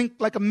strategic. Think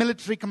like a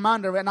military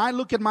commander. And I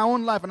look at my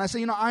own life and I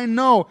say, I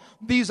know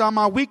these are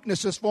my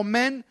weaknesses. For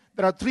men,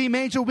 there are 3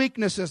 major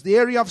weaknesses. The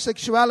area of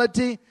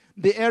sexuality,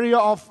 the area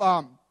of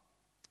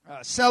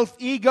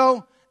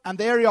self-ego, and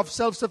the area of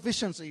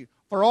self-sufficiency.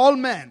 For all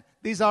men,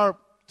 these are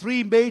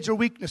 3 major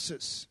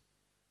weaknesses.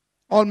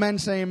 All men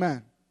say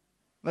amen.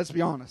 Let's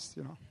be honest,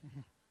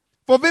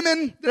 For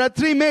women, there are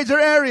 3 major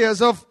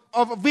areas of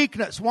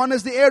weakness. One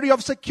is the area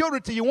of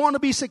security. You want to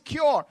be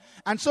secure.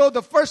 And so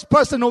the first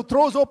person who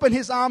throws open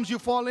his arms, you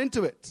fall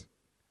into it.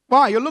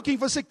 Why? You're looking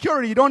for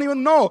security. You don't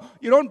even know.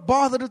 You don't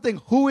bother to think,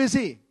 who is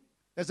he?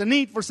 There's a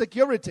need for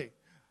security.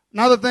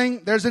 Another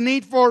thing, there's a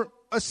need for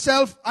a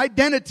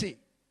self-identity.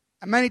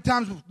 And many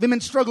times women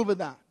struggle with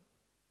that.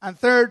 And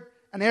third,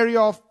 an area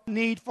of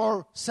need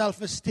for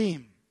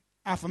self-esteem,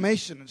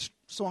 affirmation, and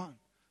so on.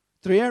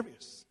 3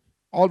 areas.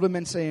 All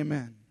women say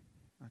amen.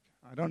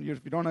 Okay.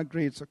 If you don't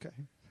agree, it's okay.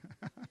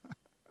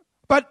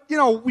 But,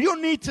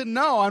 you need to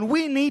know, and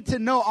we need to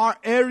know our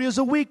areas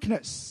of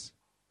weakness.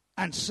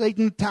 And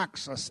Satan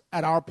attacks us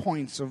at our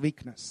points of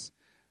weakness.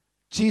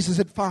 Jesus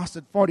had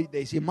fasted 40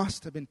 days. He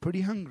must have been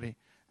pretty hungry.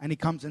 And he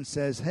comes and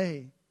says,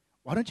 hey,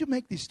 why don't you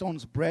make these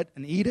stones bread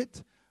and eat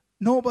it?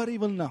 Nobody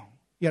will know.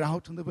 You're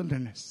out in the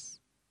wilderness.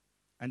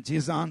 And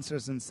Jesus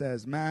answers and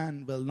says,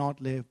 man will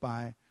not live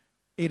by,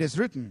 it is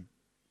written.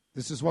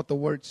 This is what the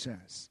word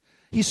says.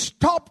 He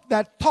stopped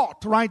that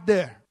thought right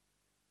there.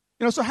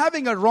 So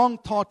having a wrong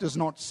thought is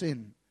not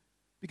sin,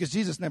 because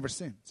Jesus never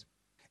sinned.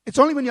 It's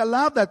only when you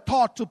allow that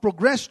thought to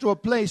progress to a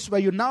place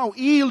where you now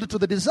yield to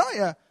the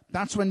desire,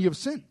 that's when you've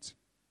sinned.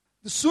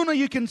 The sooner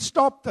you can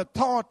stop the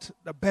thought,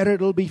 the better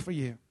it'll be for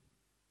you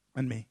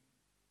and me.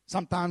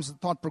 Sometimes the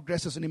thought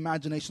progresses in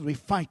imagination. We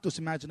fight those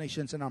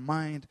imaginations in our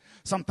mind.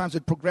 Sometimes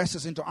it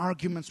progresses into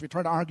arguments. We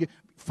try to argue,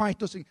 fight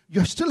those things.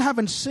 You still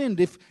haven't sinned.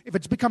 If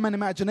it's become an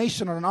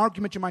imagination or an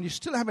argument in your mind, you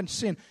still haven't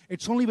sinned.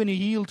 It's only when you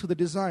yield to the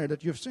desire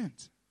that you've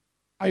sinned.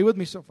 Are you with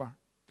me so far?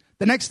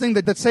 The next thing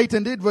that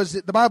Satan did was,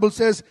 the Bible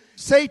says,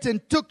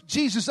 Satan took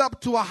Jesus up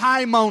to a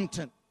high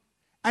mountain.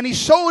 And he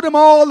showed him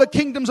all the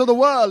kingdoms of the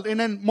world in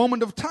a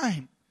moment of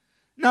time.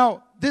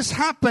 Now, this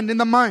happened in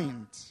the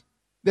mind.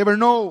 There were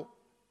no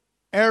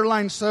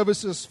airline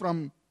services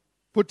from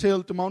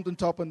foothill to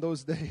mountaintop in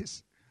those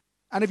days.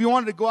 And if you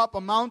wanted to go up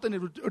a mountain,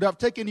 it would have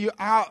taken you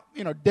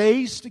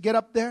days to get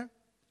up there.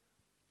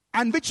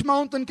 And which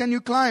mountain can you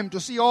climb to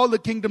see all the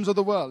kingdoms of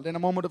the world in a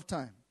moment of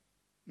time?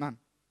 None.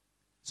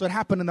 So it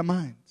happened in the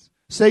mind.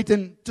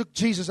 Satan took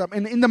Jesus up.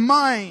 And in the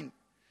mind,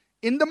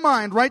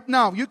 right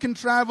now, you can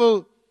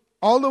travel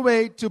all the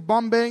way to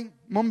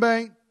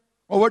Mumbai,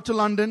 over to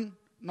London,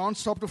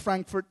 non-stop to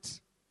Frankfurt,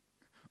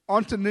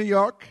 on to New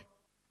York,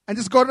 and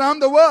just go around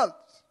the world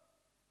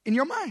in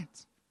your mind.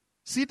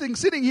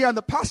 Sitting here, and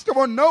the pastor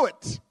won't know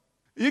it.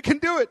 You can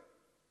do it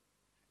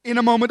in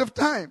a moment of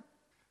time.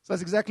 So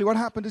that's exactly what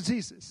happened to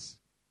Jesus.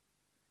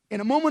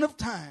 In a moment of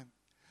time,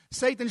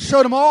 Satan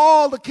showed him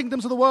all the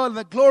kingdoms of the world and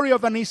the glory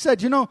of it. And he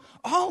said,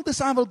 all this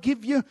I will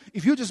give you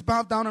if you just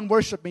bow down and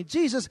worship me.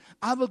 Jesus,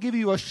 I will give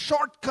you a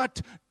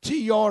shortcut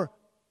to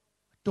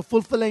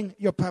fulfilling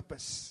your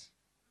purpose.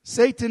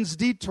 Satan's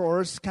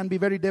detours can be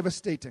very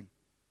devastating.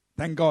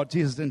 Thank God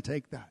Jesus didn't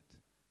take that.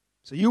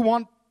 So you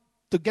want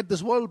to get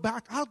this world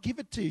back? I'll give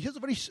it to you.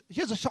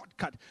 Here's a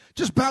shortcut.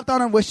 Just bow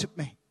down and worship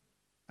me.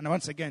 And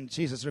once again,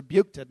 Jesus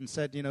rebuked it and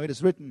said, it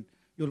is written,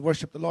 you'll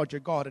worship the Lord your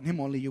God, and him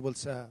only you will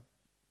serve.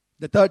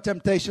 The third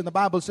temptation, the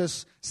Bible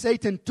says,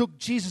 Satan took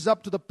Jesus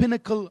up to the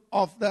pinnacle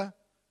of the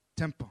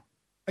temple.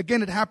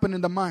 Again, it happened in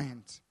the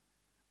mind.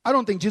 I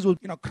don't think Jesus was,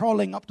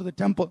 crawling up to the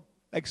temple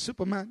like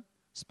Superman,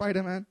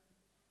 Spider-Man,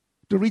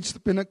 to reach the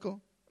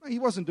pinnacle. He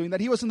wasn't doing that.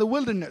 He was in the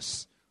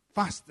wilderness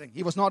fasting.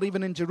 He was not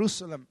even in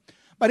Jerusalem.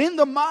 But in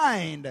the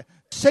mind,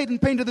 Satan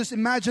painted this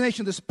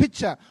imagination, this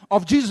picture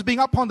of Jesus being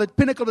up on the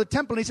pinnacle of the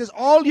temple. And he says,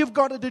 all you've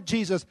got to do,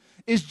 Jesus,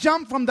 is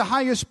jump from the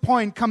highest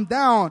point, come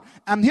down,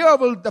 and here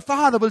the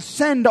Father will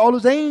send all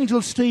his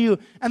angels to you,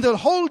 and they'll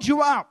hold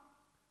you up.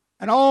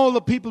 And all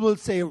the people will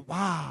say,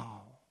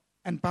 wow,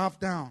 and bow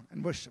down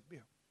and worship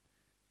you.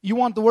 You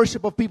want the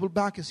worship of people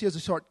back? Here's a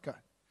shortcut.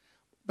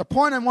 The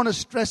point I want to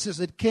stress is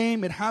it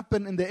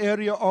happened in the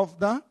area of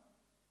the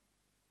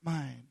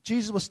mind.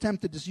 Jesus was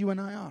tempted as you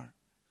and I are.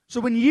 So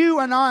when you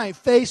and I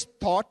face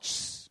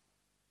thoughts,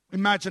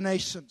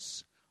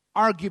 imaginations,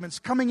 arguments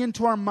coming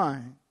into our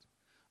mind,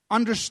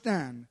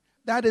 understand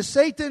that is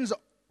Satan's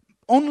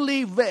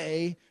only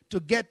way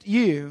to get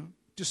you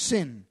to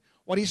sin.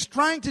 What he's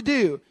trying to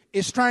do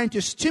is trying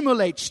to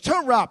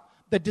stir up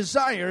the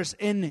desires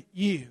in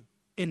you,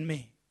 in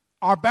me.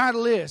 Our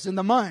battle is in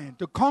the mind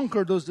to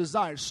conquer those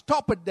desires.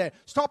 Stop it there.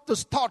 Stop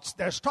those thoughts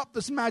there. Stop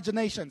those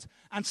imaginations.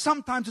 And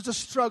sometimes it's a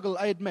struggle,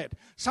 I admit.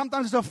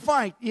 Sometimes it's a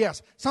fight,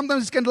 yes.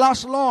 Sometimes it can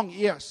last long,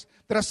 yes.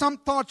 There are some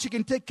thoughts you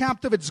can take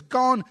captive, it's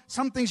gone.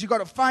 Some things you got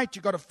to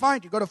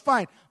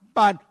fight.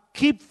 But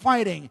keep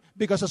fighting,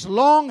 because as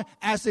long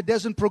as it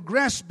doesn't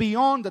progress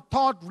beyond the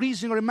thought,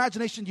 reason, or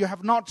imagination, you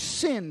have not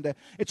sinned.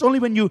 It's only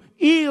when you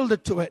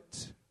yield to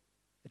it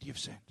that you've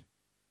sinned.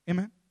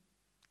 Amen?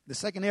 The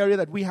second area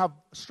that we have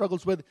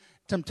struggles with,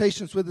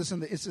 temptations with,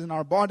 is in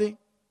our body.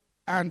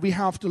 And we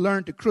have to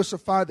learn to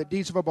crucify the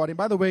deeds of our body.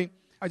 By the way,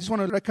 I just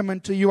want to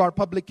recommend to you our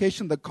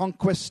publication, The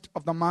Conquest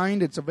of the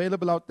Mind. It's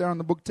available out there on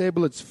the book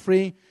table. It's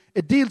free.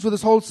 It deals with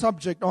this whole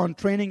subject on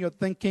training your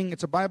thinking.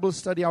 It's a Bible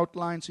study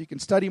outline, so you can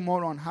study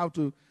more on how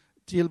to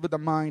deal with the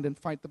mind and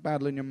fight the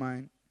battle in your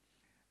mind.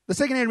 The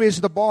second area is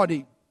the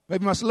body. We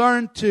must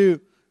learn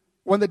to,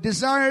 when the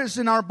desires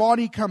in our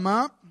body come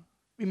up,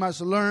 we must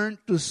learn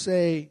to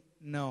say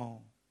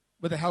no,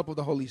 with the help of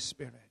the Holy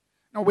Spirit.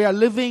 Now, we are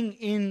living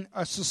in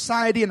a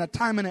society and a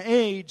time and an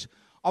age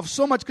of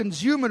so much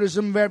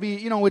consumerism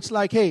where it's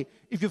like, hey,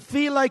 if you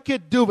feel like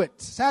it, do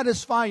it.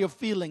 Satisfy your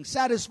feelings,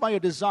 satisfy your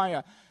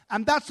desire.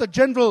 And that's the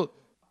general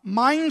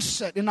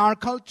mindset in our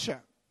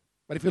culture.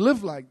 But if you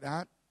live like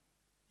that,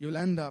 you'll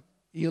end up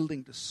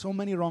yielding to so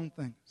many wrong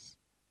things.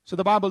 So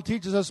the Bible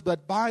teaches us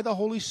that by the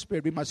Holy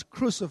Spirit, we must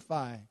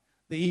crucify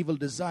the evil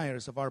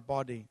desires of our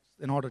body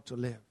in order to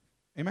live.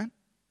 Amen?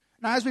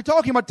 Now, as we're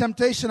talking about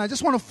temptation, I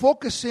just want to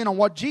focus in on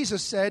what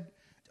Jesus said,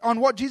 on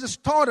what Jesus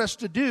taught us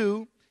to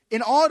do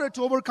in order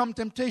to overcome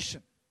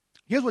temptation.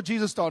 Here's what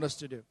Jesus taught us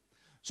to do.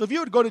 So if you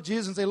would go to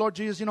Jesus and say, Lord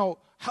Jesus,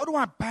 how do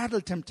I battle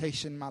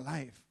temptation in my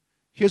life?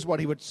 Here's what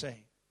he would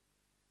say.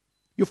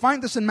 You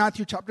find this in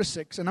Matthew chapter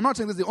 6. And I'm not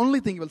saying this is the only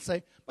thing he will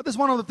say, but this is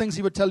one of the things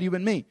he would tell you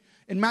and me.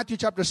 In Matthew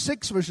chapter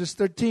 6, verses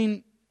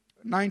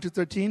 9 to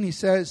 13, he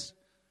says,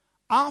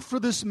 after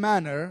this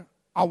manner,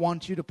 I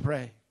want you to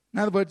pray. In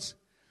other words,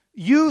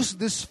 use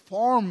this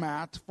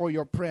format for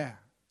your prayer.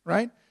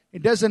 right?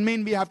 It doesn't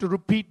mean we have to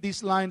repeat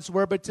these lines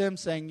verbatim,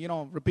 saying,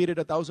 repeat it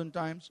 1,000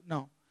 times.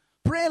 No.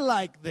 Pray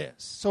like this.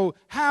 So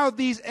have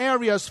these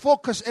areas,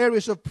 focus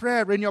areas of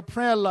prayer in your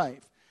prayer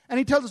life. And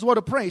he tells us what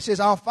to pray. He says,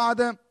 Our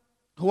Father,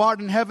 who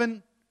art in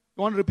heaven.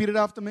 You want to repeat it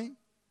after me?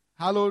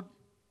 Hallowed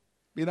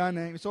be thy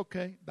name. It's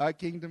okay. Thy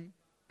kingdom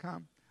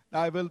come.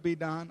 Thy will be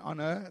done on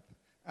earth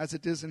as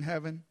it is in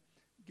heaven.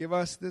 Give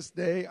us this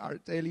day our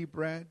daily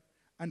bread,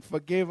 and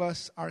forgive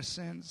us our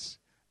sins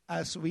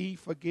as we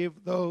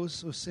forgive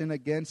those who sin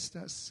against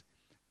us.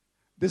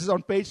 This is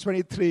on page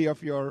 23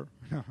 of your...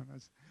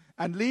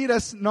 And lead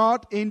us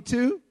not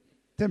into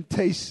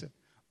temptation,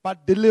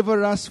 but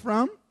deliver us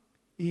from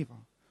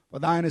evil. For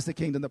thine is the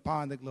kingdom, the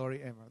power, and the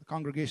glory ever. The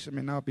congregation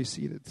may now be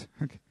seated.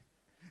 Okay.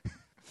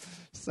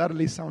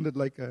 Suddenly sounded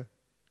like a...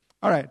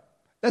 All right,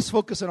 let's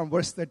focus on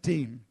verse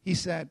 13. He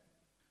said,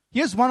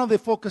 here's one of the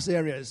focus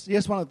areas.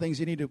 Here's one of the things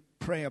you need to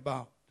pray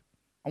about.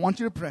 I want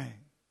you to pray.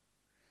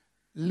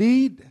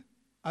 Lead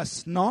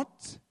us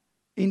not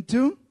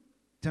into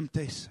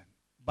temptation,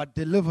 but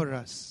deliver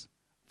us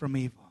from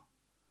evil.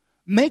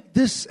 Make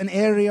this an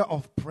area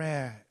of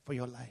prayer for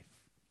your life.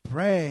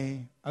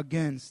 Pray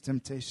against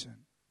temptation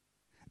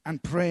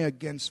and pray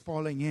against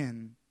falling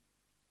in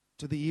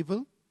to the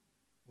evil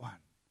one.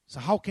 So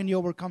how can you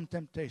overcome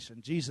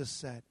temptation? Jesus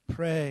said,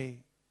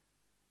 pray,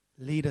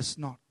 lead us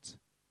not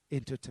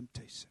into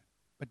temptation,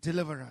 but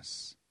deliver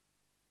us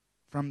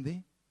from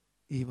the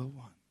evil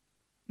one.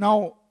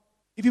 Now,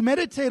 if you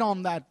meditate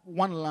on that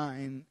one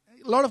line,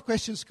 a lot of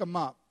questions come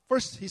up.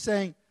 First, he's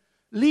saying,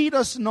 lead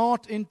us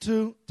not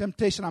into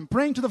temptation. I'm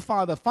praying to the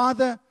Father.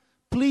 Father,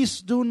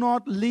 please do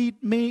not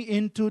lead me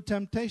into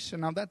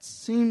temptation. Now that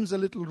seems a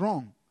little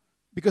wrong.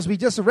 Because we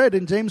just read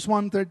in James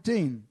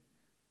 1:13,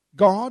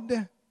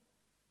 God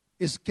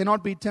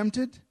cannot be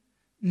tempted,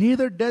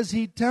 neither does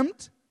he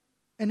tempt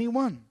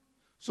anyone.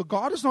 So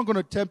God is not going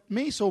to tempt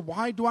me. So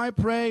why do I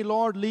pray,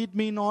 Lord, lead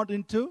me not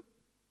into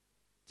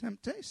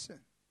temptation?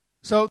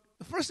 So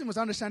the first thing we must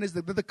understand is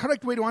that the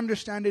correct way to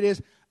understand it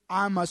is,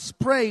 I must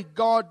pray,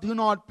 God, do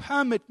not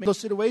permit me those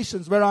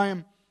situations where I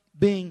am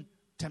being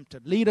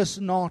tempted. Lead us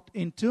not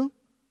into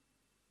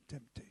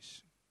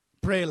temptation.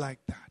 Pray like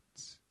that.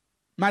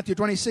 Matthew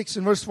 26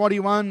 and verse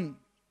 41,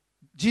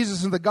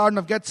 Jesus in the Garden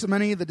of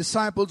Gethsemane, the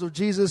disciples of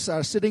Jesus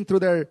are sitting through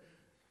their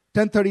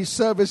 10:30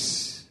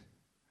 service,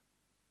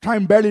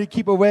 trying barely to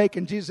keep awake,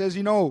 and Jesus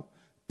says,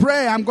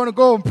 pray, I'm going to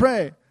go and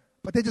pray.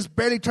 But they're just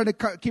barely trying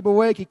to keep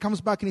awake. He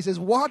comes back and he says,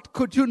 what,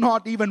 could you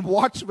not even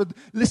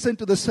listen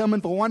to the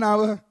sermon for 1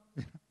 hour?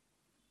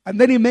 And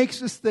then he makes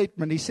this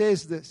statement. He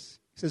says this.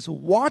 He says,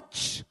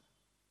 watch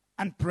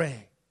and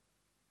pray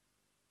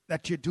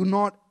that you do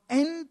not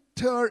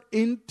enter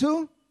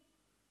into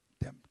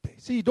temptation.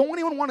 See, you don't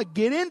even want to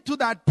get into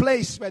that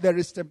place where there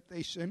is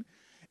temptation.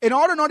 In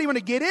order not even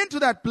to get into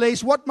that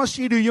place, what must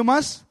you do? You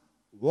must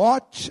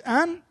watch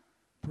and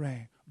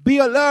pray. Be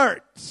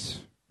alert.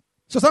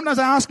 So sometimes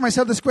I ask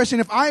myself this question,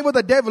 if I were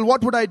the devil,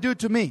 what would I do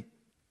to me?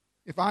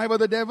 If I were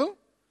the devil,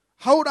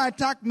 how would I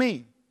attack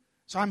me?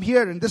 So I'm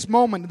here in this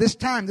moment, this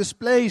time, this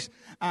place.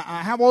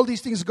 I have all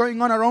these things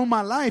going on around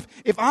my life.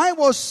 If I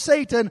was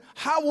Satan,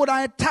 how would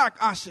I attack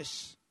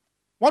Ashish?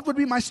 What would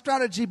be my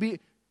strategy be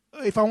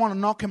if I want to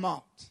knock him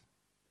out?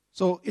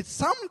 So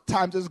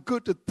sometimes it's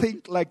good to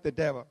think like the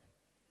devil.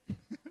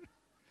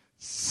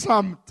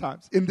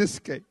 Sometimes, in this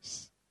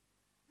case,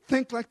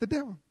 think like the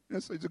devil.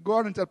 So you go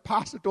out and tell,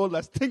 Pastor told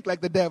us, think like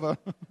the devil.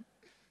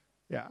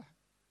 Yeah.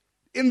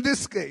 In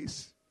this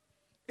case,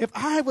 if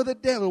I were the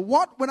devil,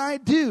 what would I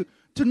do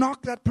to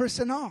knock that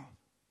person off?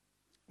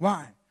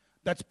 Why?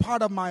 That's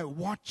part of my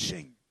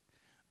watching.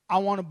 I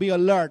want to be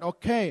alert.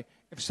 Okay,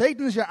 if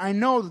Satan is here, I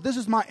know that this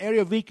is my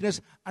area of weakness.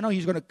 I know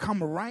he's going to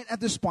come right at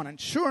this point. And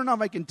sure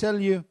enough, I can tell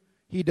you,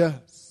 he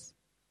does.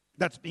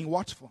 That's being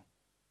watchful.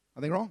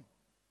 Nothing wrong.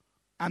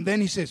 And then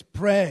he says,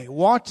 pray,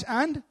 watch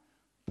and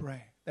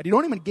pray. That you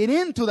don't even get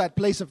into that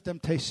place of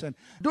temptation.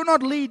 Do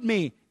not lead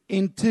me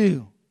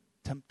into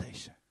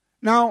temptation.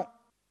 Now,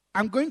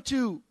 I'm going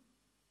to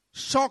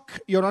shock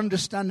your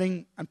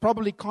understanding and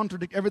probably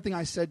contradict everything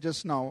I said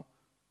just now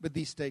with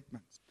these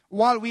statements.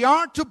 While we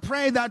are to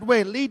pray that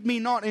way, lead me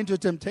not into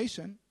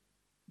temptation,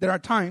 there are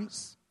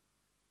times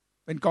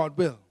when God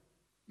will.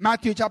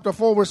 Matthew chapter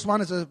 4 verse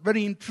 1 is a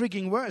very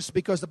intriguing verse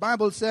because the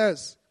Bible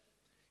says,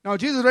 now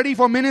Jesus is ready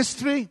for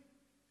ministry.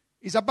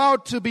 He's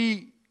about to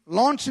be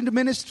launched into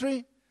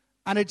ministry.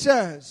 And it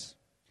says,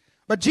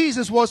 but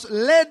Jesus was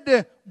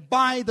led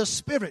by the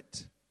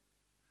Spirit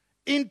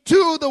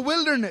into the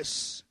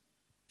wilderness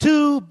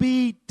to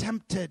be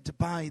tempted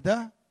by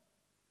the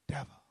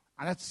devil.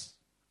 And that's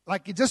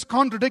like it's just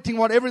contradicting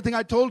everything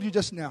I told you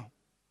just now.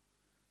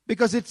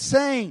 Because it's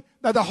saying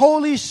that the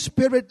Holy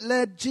Spirit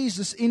led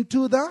Jesus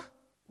into the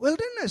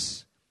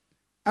wilderness.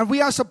 And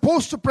we are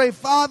supposed to pray,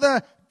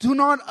 Father, do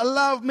not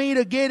allow me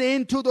to get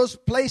into those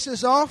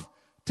places of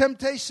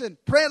temptation.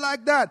 Pray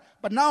like that.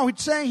 But now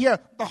it's saying here,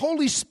 the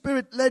Holy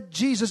Spirit led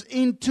Jesus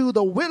into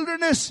the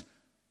wilderness.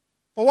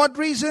 For what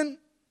reason?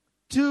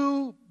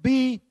 To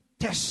be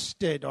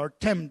tested or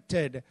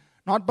tempted.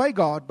 Not by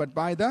God, but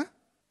by the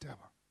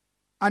devil.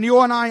 And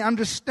you and I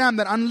understand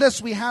that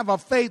unless we have our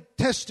faith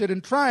tested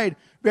and tried,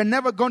 we are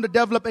never going to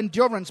develop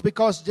endurance,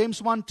 because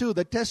James 1:2,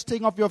 the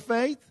testing of your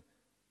faith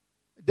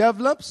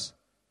develops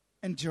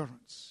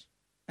endurance.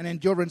 And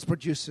endurance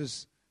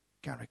produces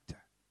character.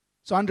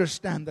 So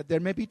understand that there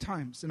may be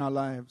times in our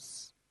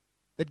lives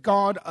that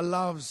God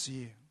allows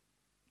you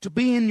to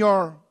be in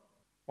your,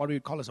 what do we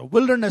call it, a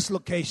wilderness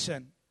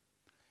location,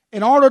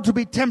 in order to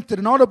be tempted,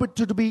 in order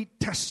to be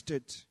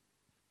tested.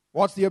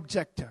 What's the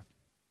objective?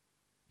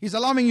 He's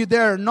allowing you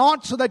there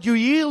not so that you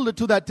yield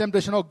to that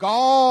temptation. Oh,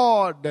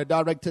 God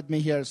directed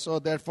me here, so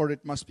therefore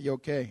it must be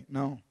okay.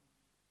 No.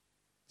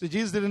 So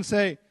Jesus didn't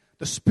say,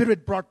 the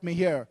Spirit brought me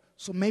here,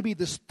 so maybe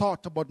this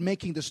thought about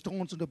making the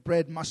stones into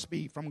bread must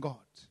be from God.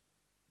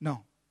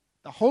 No.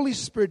 The Holy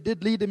Spirit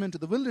did lead him into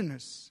the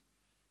wilderness,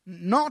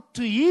 not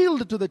to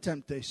yield to the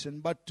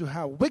temptation, but to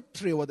have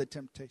victory over the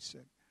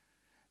temptation.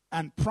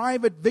 And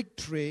private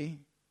victory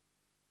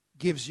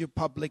gives you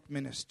public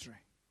ministry.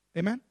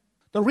 Amen?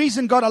 The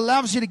reason God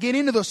allows you to get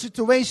into those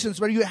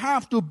situations where you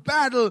have to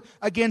battle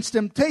against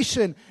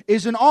temptation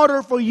is in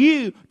order for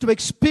you to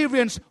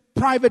experience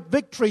private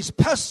victories,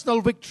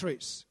 personal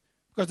victories.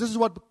 Because this is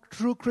what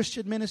true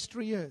Christian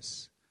ministry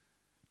is.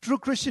 True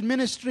Christian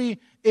ministry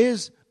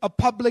is a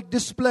public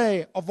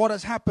display of what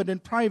has happened in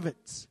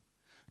private.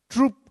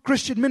 True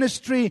Christian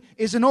ministry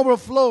is an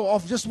overflow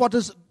of just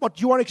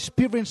what you are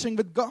experiencing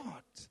with God.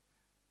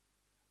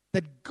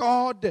 That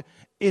God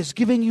is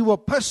giving you a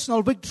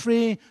personal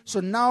victory, so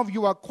now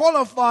you are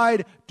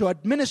qualified to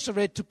administer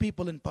it to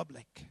people in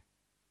public.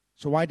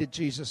 So why did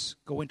Jesus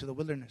go into the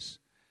wilderness?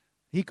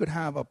 He could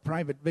have a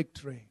private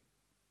victory.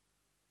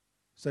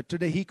 So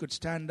today he could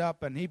stand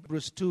up, and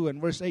Hebrews 2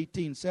 and verse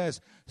 18 says,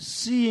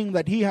 seeing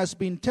that he has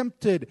been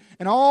tempted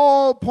in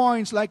all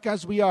points like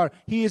as we are,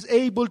 he is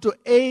able to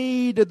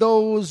aid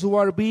those who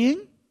are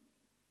being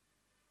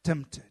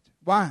tempted.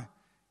 Why?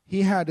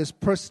 He had his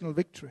personal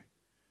victory.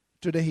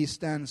 Today he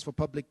stands for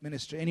public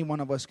ministry. Any one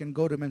of us can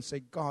go to him and say,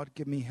 God,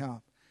 give me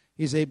help.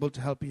 He's able to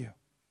help you.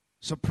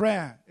 So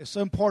prayer is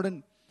so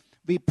important.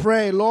 We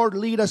pray, Lord,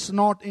 lead us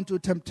not into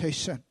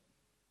temptation.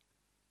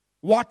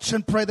 Watch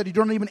and pray that you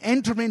don't even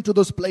enter into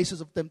those places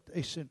of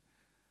temptation.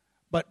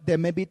 But there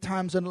may be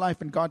times in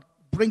life when God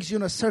brings you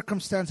in a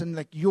circumstance and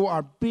like you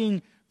are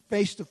being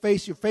face to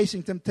face, you're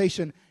facing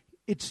temptation.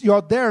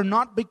 You're there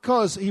not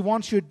because he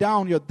wants you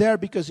down. You're there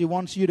because he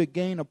wants you to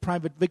gain a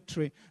private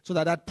victory, so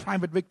that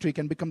private victory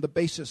can become the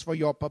basis for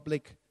your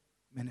public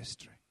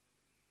ministry.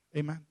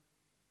 Amen.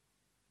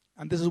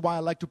 And this is why I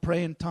like to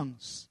pray in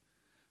tongues.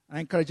 I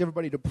encourage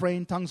everybody to pray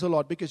in tongues a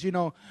lot, because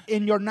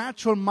in your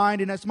natural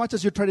mind, in as much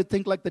as you try to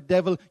think like the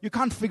devil, you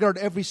can't figure out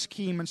every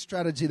scheme and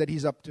strategy that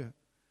he's up to.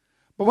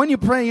 But when you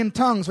pray in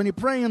tongues, when you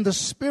pray in the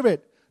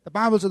Spirit, the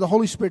Bible says the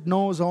Holy Spirit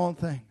knows all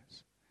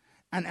things.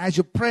 And as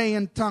you pray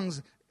in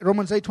tongues,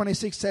 Romans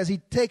 8:26 says he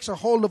takes a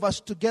hold of us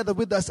together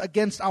with us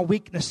against our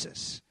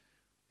weaknesses.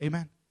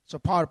 Amen. So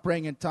Paul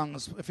praying in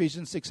tongues,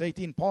 Ephesians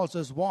 6:18, Paul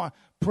says,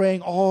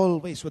 praying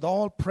always with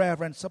all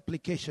prayer and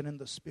supplication in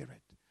the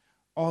Spirit.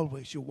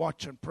 Always you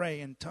watch and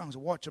pray in tongues,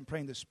 watch and pray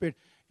in the Spirit.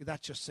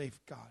 That's your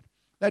safeguard.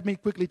 Let me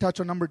quickly touch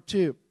on number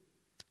 2.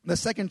 The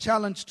second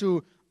challenge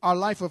to our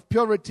life of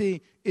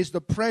purity is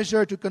the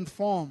pressure to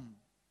conform.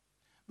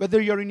 Whether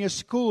you're in your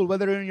school,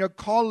 whether you're in your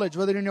college,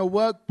 whether you're in your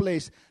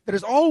workplace, there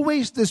is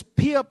always this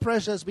peer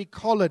pressure, as we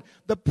call it,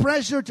 the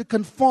pressure to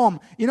conform.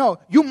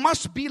 You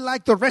must be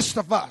like the rest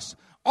of us.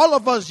 All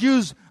of us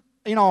use,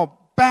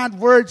 bad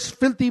words,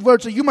 filthy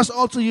words, so you must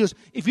also use.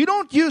 If you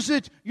don't use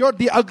it, you're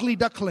the ugly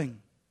duckling.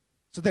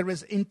 So there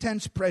is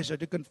intense pressure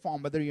to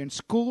conform, whether you're in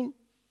school,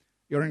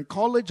 you're in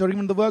college, or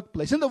even the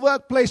workplace. In the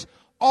workplace,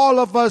 all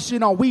of us,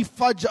 we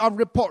fudge our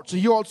reports, so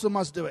you also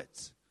must do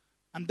it.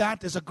 And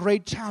that is a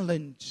great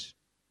challenge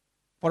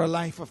for a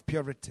life of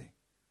purity,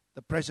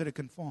 the pressure to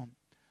conform.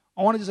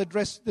 I want to just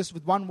address this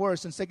with one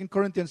verse in 2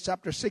 Corinthians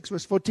chapter 6,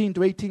 verse 14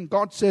 to 18.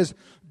 God says,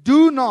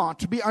 do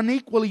not be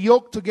unequally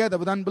yoked together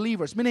with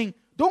unbelievers. Meaning,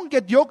 don't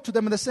get yoked to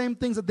them in the same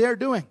things that they're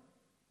doing.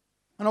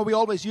 I know we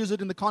always use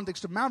it in the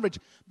context of marriage,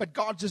 but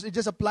it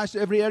just applies to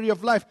every area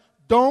of life.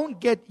 Don't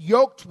get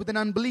yoked with an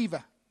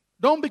unbeliever.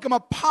 Don't become a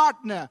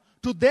partner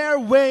to their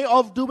way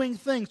of doing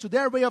things, to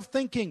their way of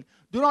thinking.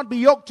 Do not be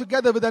yoked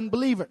together with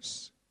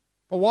unbelievers.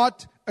 For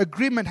what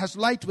agreement has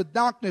light with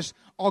darkness,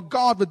 or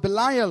God with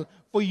Belial?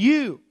 For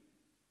you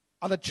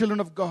are the children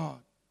of God.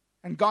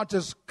 And God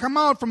says, come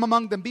out from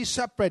among them, be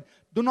separate.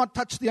 Do not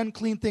touch the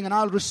unclean thing, and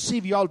I'll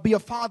receive you. I'll be a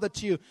father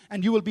to you,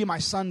 and you will be my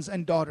sons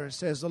and daughters,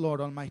 says the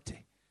Lord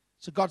Almighty.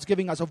 So God's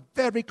giving us a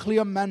very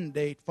clear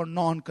mandate for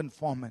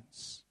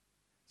non-conformance.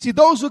 See,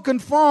 those who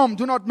conform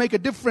do not make a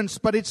difference,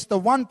 but it's the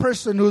one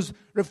person who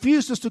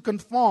refuses to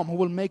conform who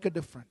will make a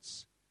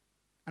difference.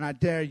 And I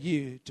dare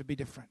you to be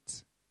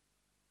different.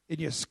 In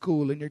your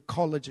school, in your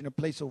college, in your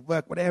place of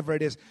work, whatever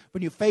it is,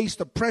 when you face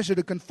the pressure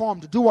to conform,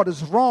 to do what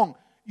is wrong,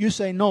 you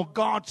say, no,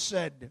 God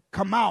said,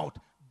 come out,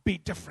 be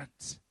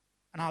different.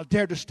 And I'll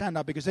dare to stand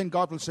up, because then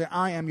God will say,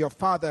 I am your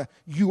father,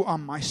 you are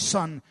my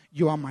son,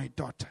 you are my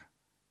daughter.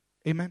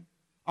 Amen.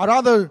 I'd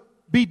rather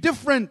be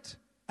different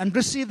and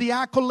receive the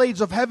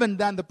accolades of heaven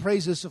than the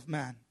praises of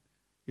man.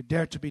 You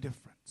dare to be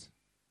different.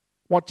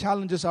 What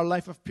challenges our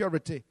life of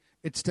purity?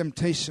 It's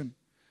temptation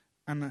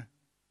and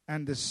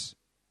this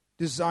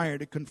desire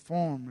to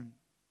conform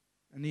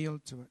and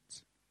yield to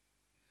it.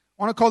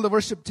 I want to call the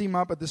worship team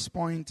up at this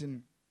point,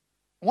 and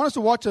I want us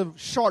to watch a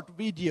short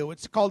video.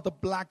 It's called The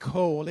Black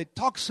Hole. It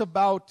talks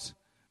about,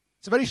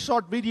 it's a very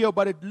short video,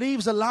 but it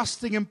leaves a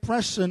lasting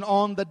impression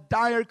on the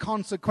dire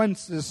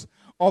consequences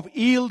of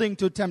yielding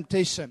to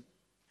temptation.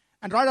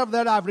 And right after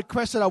that, I've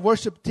requested our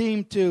worship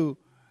team to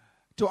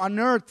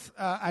unearth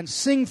and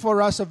sing for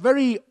us a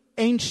very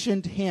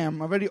ancient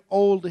hymn, a very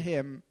old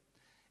hymn.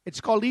 It's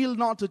called Yield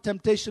Not to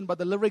Temptation, but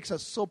the lyrics are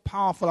so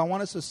powerful. I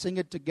want us to sing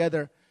it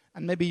together,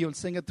 and maybe you'll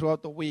sing it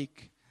throughout the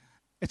week.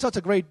 It's such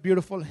a great,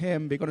 beautiful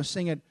hymn. We're going to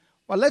sing it.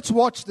 Well, let's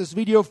watch this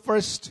video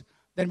first,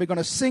 then we're going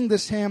to sing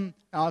this hymn,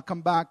 and I'll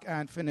come back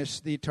and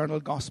finish the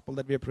eternal gospel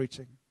that we're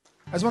preaching.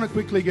 I just want to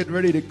quickly get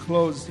ready to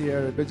close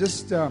here, but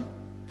just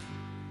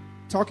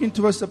talking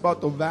to us about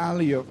the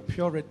value of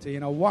purity.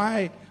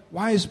 Why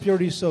is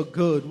purity so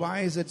good? Why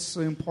is it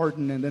so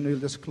important? And then we'll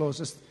just close.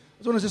 I just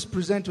want to just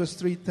present to us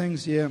three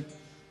things here.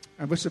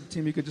 And worship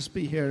team, you could just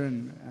be here,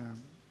 and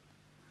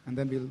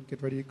then we'll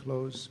get ready to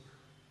close.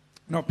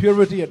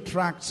 Purity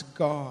attracts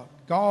God.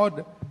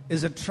 God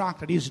is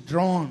attracted. He's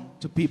drawn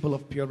to people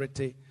of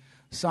purity.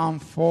 Psalm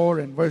 4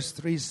 and verse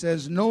 3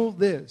 says, "Know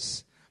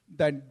this,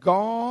 that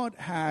God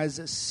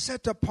has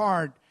set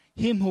apart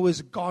him who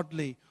is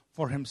godly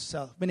for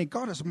himself." Meaning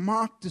God has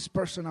marked this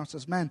person out,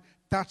 says, man,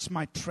 that's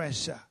my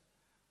treasure.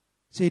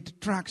 See, it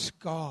attracts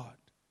God.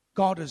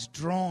 God is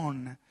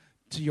drawn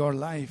to your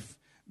life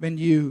when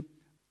you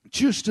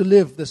choose to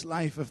live this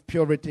life of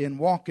purity and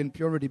walk in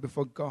purity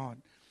before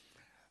God.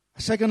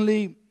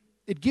 Secondly,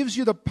 it gives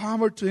you the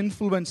power to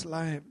influence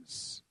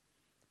lives.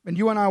 When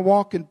you and I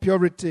walk in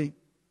purity,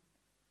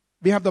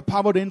 we have the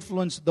power to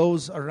influence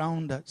those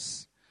around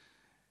us.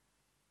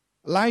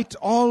 Light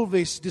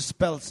always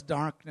dispels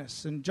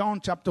darkness. In John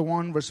chapter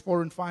 1, verse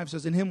 4 and 5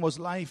 says, "In him was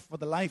life, for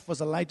the life was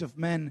the light of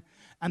men.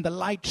 And the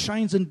light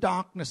shines in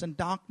darkness, and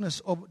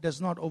darkness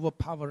does not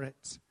overpower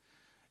it."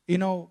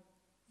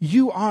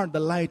 You are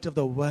the light of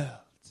the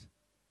world.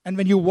 And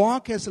when you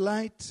walk as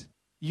light,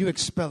 you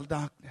expel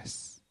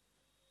darkness.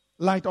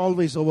 Light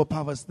always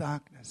overpowers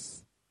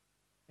darkness.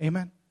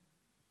 Amen?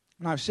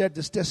 And I've shared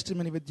this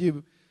testimony with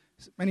you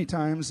many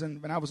times.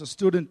 And when I was a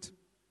student,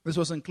 this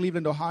was in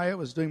Cleveland, Ohio. I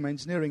was doing my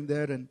engineering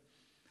there. And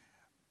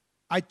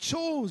I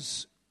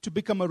chose to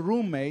become a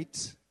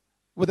roommate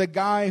with a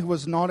guy who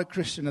was not a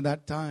Christian at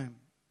that time.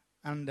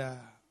 And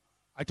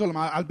I told him,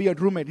 I'll be a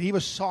roommate. He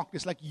was shocked.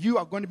 It's like, you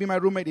are going to be my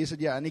roommate? He said,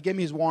 yeah. And he gave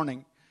me his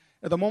warning.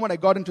 At the moment I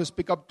got into his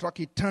pickup truck,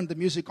 he turned the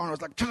music on. I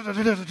was like,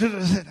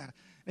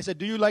 he said,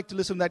 "Do you like to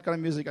listen to that kind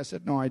of music?" I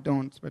said, "No, I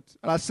don't, but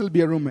I'll still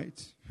be a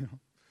roommate."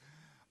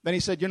 Then he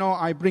said,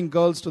 "I bring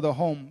girls to the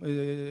home.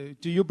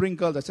 Do you bring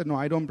girls?" I said, "No,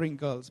 I don't bring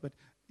girls." But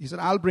he said,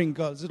 "I'll bring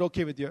girls. Is it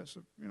okay with you?"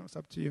 So, it's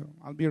up to you.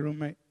 I'll be a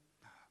roommate.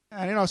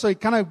 And, so he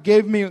kind of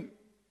gave me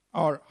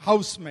our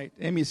housemate.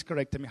 Amy's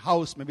correcting me.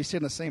 Housemate. We stayed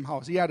in the same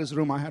house. He had his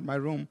room. I had my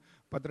room.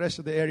 But the rest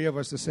of the area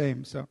was the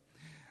same. So,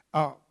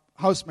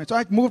 housemate. So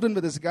I moved in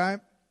with this guy.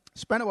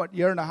 Spent about a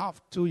year and a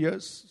half, 2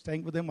 years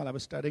staying with him while I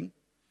was studying.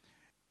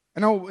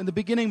 In the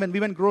beginning, when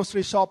we went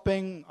grocery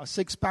shopping, a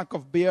 6-pack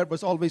of beer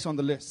was always on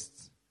the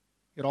list.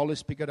 He'd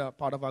always pick it up,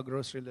 part of our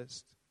grocery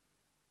list.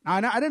 Now,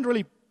 I didn't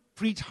really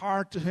preach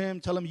hard to him,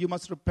 tell him, "You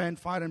must repent,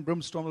 fire and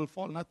brimstone will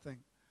fall,"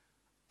 nothing.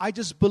 I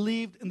just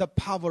believed in the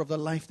power of the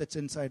life that's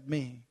inside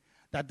me,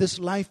 that this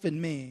life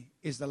in me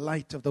is the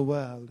light of the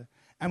world.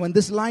 And when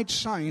this light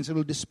shines, it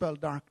will dispel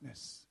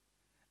darkness.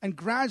 And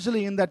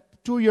gradually in that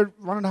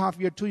 1.5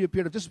 year, 2 year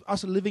period of just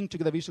us living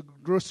together, we used to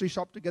grocery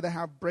shop together,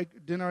 have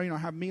dinner,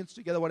 have meals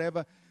together,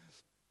 whatever.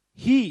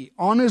 He,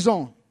 on his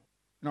own,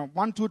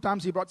 1-2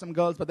 times he brought some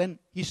girls, but then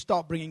he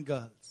stopped bringing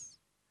girls.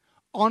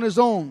 On his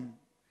own,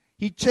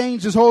 he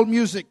changed his whole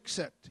music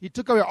set. He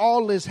took away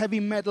all his heavy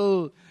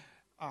metal,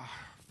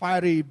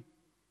 fiery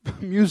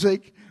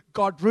music,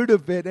 got rid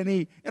of it, and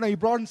he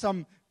brought in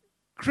some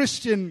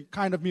Christian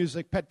kind of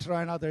music. Petra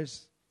and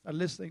others are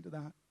listening to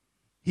that.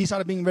 He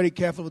started being very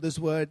careful with his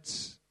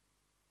words,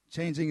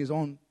 changing his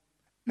own.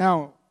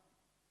 Now,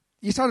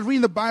 he started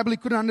reading the Bible. He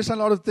couldn't understand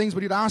a lot of things,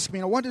 but he'd ask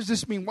me, what does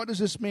this mean? What does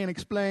this mean?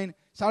 Explain.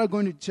 Started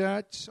going to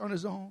church on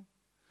his own.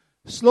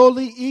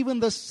 Slowly, even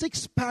the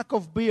 6-pack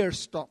of beer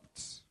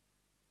stopped.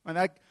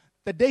 And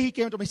the day he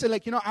came to me, he said,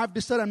 I've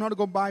decided I'm not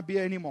going to go buy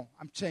beer anymore.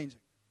 I'm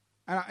changing.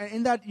 And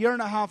in that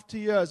 1.5 to 2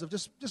 years of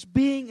just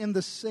being in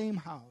the same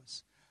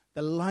house,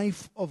 the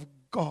life of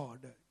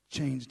God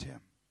changed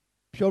him.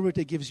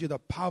 Purity gives you the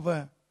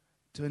power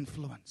to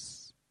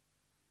influence.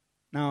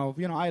 Now,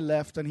 I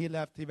left and he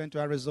left. He went to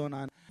Arizona.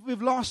 And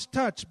we've lost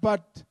touch,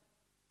 but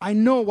I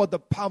know what the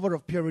power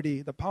of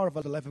purity, the power of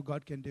the life of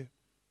God can do.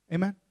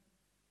 Amen?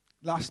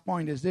 Last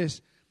point is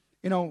this.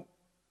 A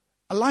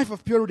life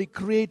of purity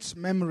creates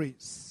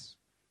memories.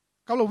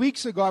 A couple of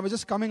weeks ago, I was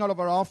just coming out of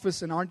our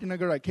office in Auntie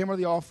Nagar. I came out of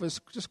the office,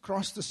 just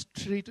crossed the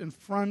street in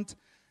front,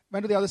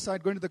 went to the other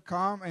side, going to the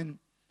car, and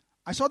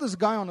I saw this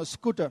guy on a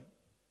scooter.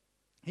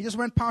 He just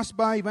went past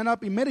by, he went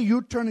up, he made a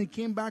U-turn, and he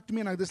came back to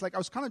me, and I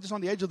was kind of just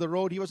on the edge of the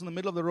road. He was in the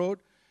middle of the road.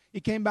 He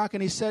came back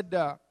and he said,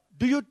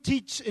 do you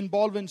teach in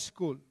Baldwin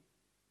School?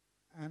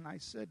 And I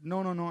said,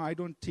 no, I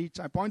don't teach.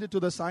 I pointed to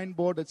the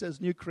signboard that says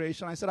New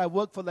Creation. I said, I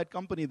work for that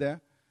company there.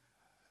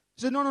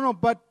 He said, no,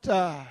 but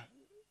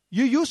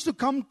you used to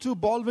come to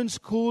Baldwin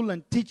School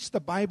and teach the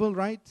Bible,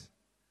 right?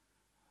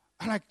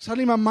 And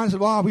suddenly my mind said,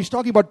 wow, he's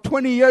talking about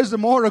 20 years or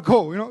more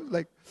ago,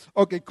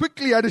 okay,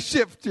 quickly I had to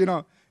shift,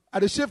 I had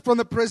to shift from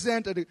the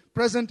present, and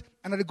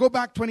I had to go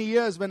back 20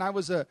 years when I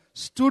was a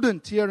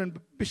student here in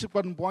Bishop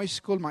Gordon Boys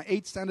School, my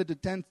 8th standard to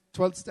 10th,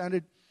 12th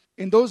standard.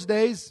 In those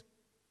days,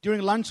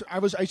 during lunch, I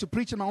used to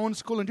preach in my own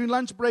school, and during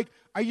lunch break,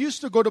 I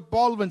used to go to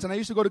Baldwin's, and I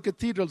used to go to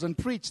cathedrals and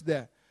preach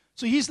there.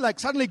 So he's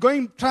suddenly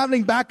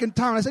traveling back in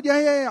town. I said,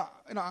 yeah.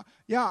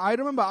 I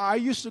remember I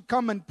used to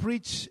come and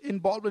preach in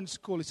Baldwin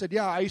School. He said,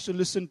 yeah, I used to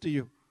listen to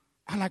you.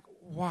 I'm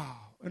wow.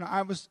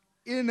 I was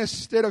in a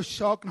state of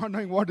shock, not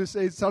knowing what to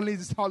say. Suddenly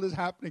all this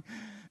happening.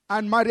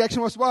 And my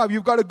reaction was, wow,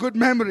 you've got a good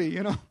memory,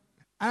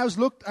 I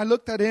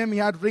looked at him. He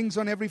had rings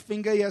on every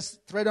finger. He has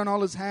thread on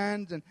all his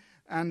hands. And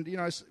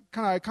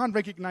I can't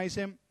recognize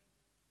him.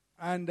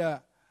 And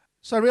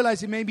so I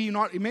realized maybe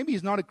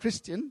he's not a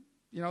Christian.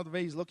 The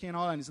way he's looking and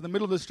all, and he's in the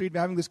middle of the street,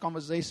 we're having this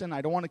conversation.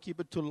 I don't want to keep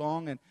it too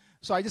long. And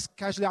so I just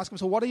casually ask him,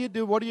 so what do you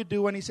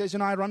do? And he says,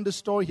 I run the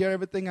store here,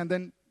 everything, and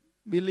then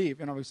we leave.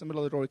 It's in the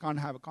middle of the road, we can't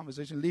have a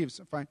conversation, leaves,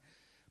 so fine.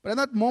 But at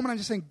that moment, I'm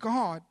just saying,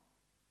 God,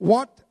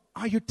 what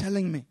are you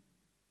telling me?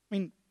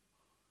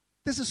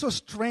 This is so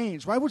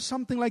strange. Why would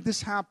something like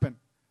this happen?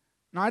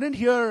 Now, I didn't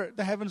hear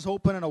the heavens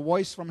open and a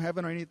voice from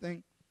heaven or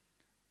anything.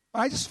 But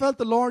I just felt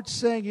the Lord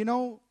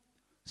saying,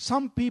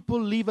 some people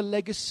leave a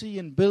legacy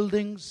in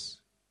buildings,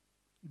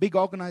 big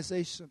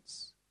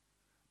organizations,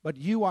 but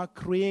you are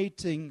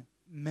creating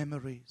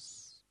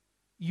memories.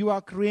 You are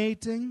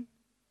creating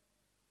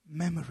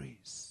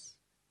memories.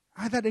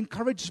 And that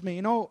encouraged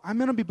me. I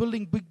may not be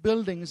building big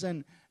buildings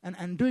and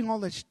doing all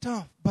that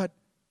stuff, but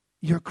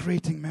you're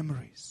creating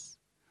memories.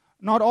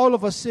 Not all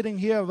of us sitting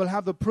here will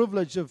have the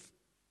privilege of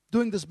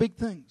doing these big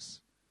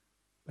things,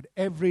 but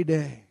every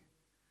day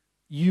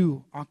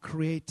you are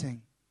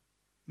creating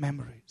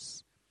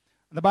memories.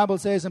 And the Bible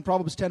says in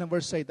Proverbs 10 and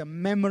verse 8, the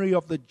memory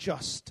of the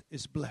just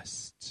is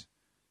blessed.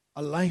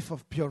 A life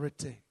of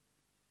purity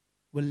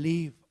will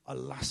leave a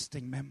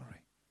lasting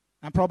memory.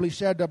 I probably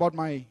shared about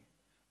my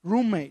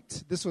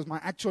roommate. This was my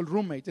actual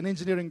roommate in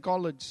engineering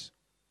college.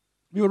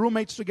 We were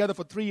roommates together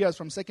for 3 years,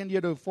 from second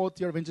year to fourth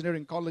year of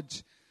engineering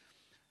college.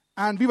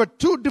 And we were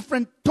two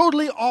different,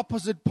 totally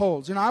opposite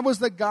poles. I was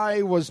the guy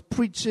who was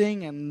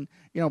preaching and,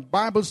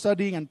 Bible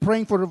studying and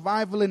praying for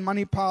revival in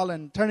Manipal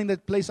and turning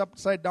that place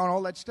upside down,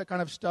 all that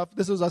kind of stuff.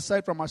 This was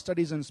aside from our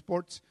studies in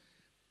sports.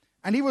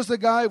 And he was the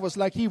guy who was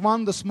he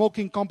won the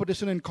smoking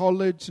competition in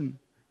college. And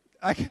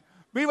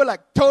we were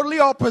totally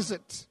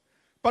opposite.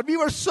 But we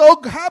were so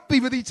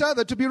happy with each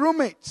other to be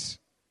roommates.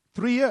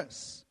 3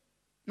 years.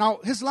 Now,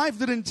 his life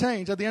didn't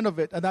change at the end of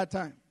it at that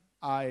time.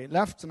 I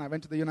left and I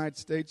went to the United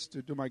States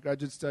to do my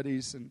graduate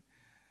studies. And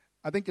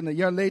I think a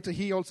year later,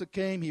 he also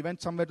came. He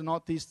went somewhere to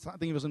Northeast. I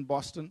think he was in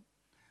Boston.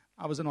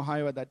 I was in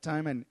Ohio at that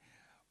time. And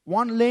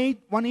late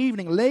in the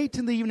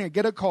evening, I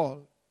get a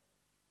call.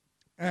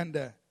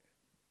 And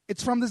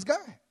it's from this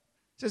guy.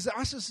 He says,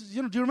 Ashish,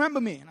 do you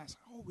remember me? And I said,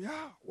 oh,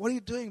 yeah. What are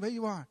you doing? Where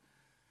you are?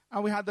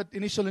 And we had that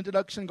initial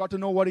introduction, got to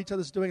know what each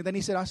other's doing. And then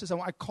he said, Ashish,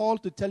 I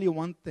called to tell you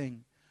one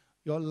thing.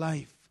 Your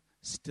life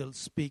still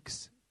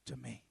speaks to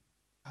me.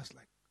 I was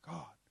like,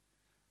 God,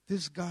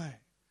 this guy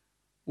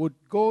would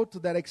go to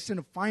that extent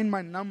to find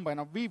my number.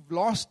 Now, we've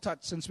lost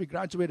touch since we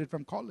graduated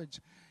from college.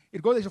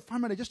 He'd go there to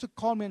find me, just to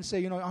call me and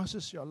say,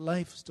 Ashish, your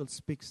life still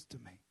speaks to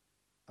me.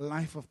 A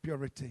life of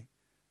purity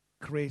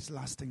creates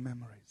lasting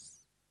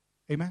memories.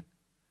 Amen?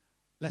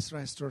 Let's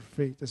rise to our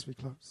feet as we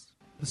close.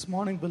 This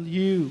morning, will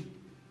you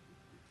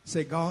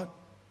say, God,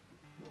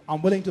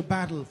 I'm willing to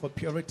battle for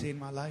purity in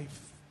my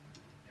life.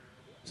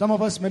 Some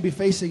of us may be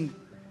facing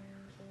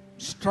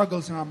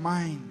struggles in our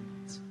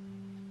minds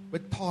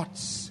with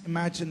thoughts,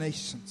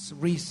 imaginations,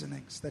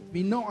 reasonings that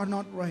we know are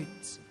not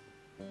right.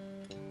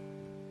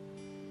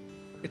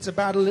 It's a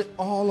battle that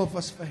all of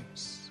us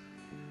face.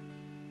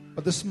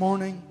 But this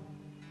morning,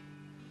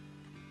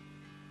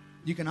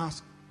 you can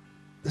ask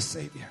the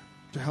Savior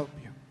to help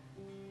you.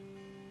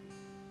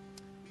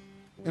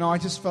 I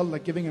just felt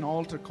like giving an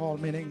altar call,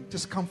 meaning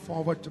just come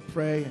forward to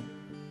pray and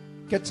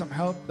get some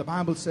help. The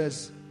Bible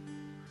says,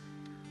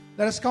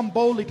 let us come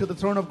boldly to the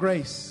throne of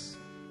grace,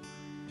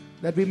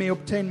 that we may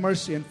obtain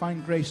mercy and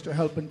find grace to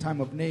help in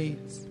time of need.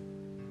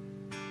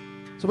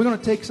 So we're going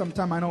to take some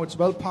time. I know it's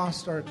well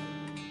past our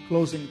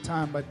closing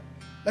time, but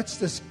let's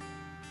just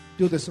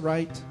do this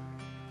right.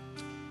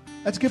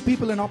 Let's give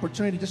people an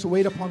opportunity just to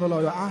wait upon the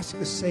Lord, to ask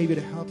the Savior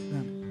to help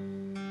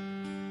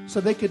them so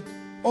they could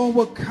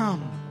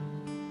overcome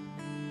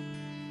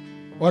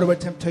whatever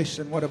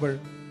temptation, whatever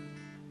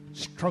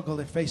struggle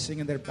they're facing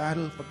in their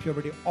battle for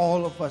purity.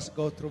 All of us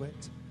go through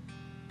it.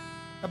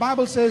 The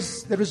Bible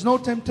says there is no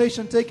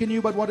temptation taken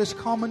you but what is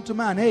common to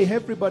man. Hey,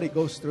 everybody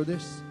goes through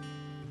this.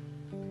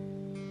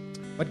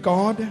 But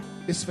God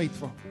is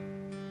faithful,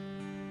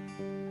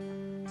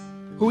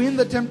 who in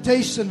the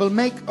temptation will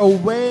make a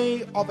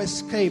way of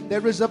escape.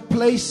 There is a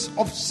place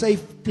of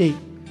safety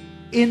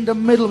in the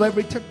middle of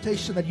every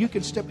temptation that you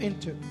can step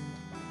into.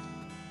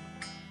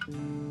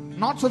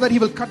 Not so that He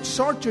will cut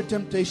short your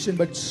temptation,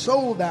 but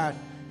so that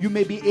you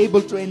may be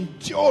able to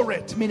endure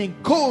it, meaning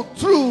go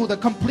through the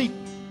complete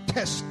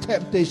test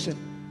temptation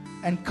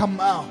and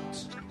come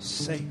out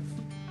safe.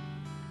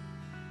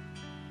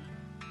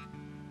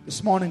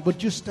 This morning,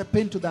 would you step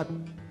into that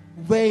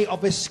way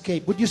of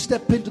escape? Would you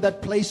step into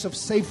that place of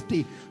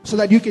safety so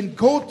that you can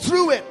go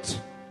through it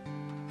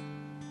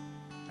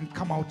and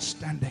come out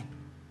standing?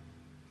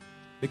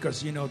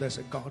 Because you know there's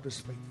a God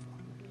who's faithful.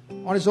 I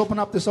want to open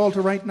up this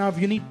altar right now. If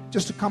you need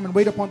just to come and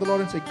wait upon the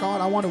Lord and say,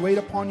 God, I want to wait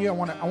upon you. I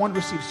want to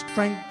receive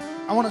strength.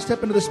 I want to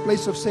step into this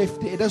place of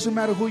safety. It doesn't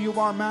matter who you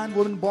are, man,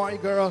 woman, boy,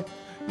 girl,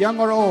 young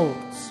or old.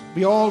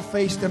 We all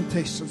face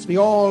temptations. We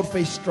all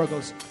face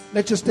struggles.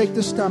 Let's just take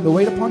this time to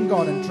wait upon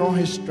God and draw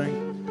His strength.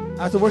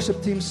 As the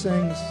worship team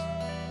sings,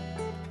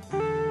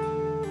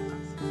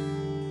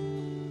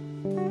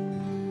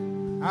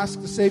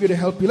 ask the Savior to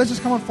help you. Let's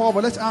just come on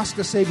forward. Let's ask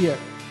the Savior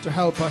to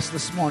help us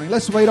this morning.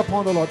 Let's wait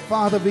upon the Lord.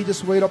 Father, we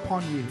just wait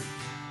upon you.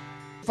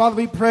 Father,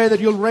 we pray that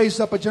you'll raise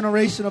up a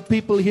generation of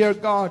people here,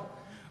 God,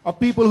 of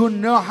people who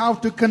know how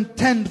to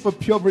contend for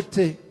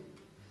purity.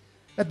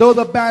 That though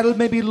the battle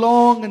may be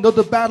long, and though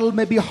the battle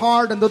may be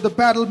hard, and though the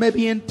battle may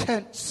be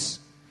intense,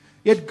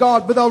 yet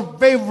God, without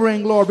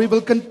wavering, Lord, we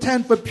will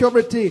contend for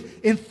purity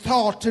in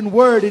thought, in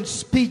word, in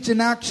speech,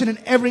 in action, in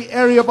every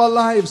area of our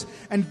lives.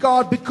 And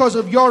God, because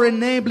of your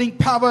enabling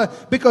power,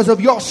 because of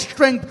your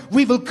strength,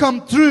 we will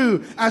come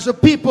through as a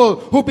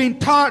people who've been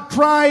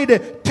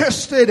tried,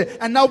 tested,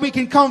 and now we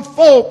can come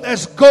forth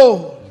as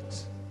gold.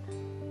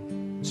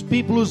 As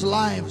people whose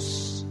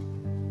lives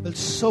will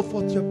show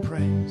forth your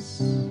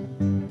praise,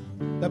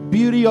 the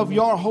beauty of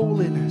your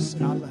holiness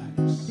in our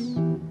lives.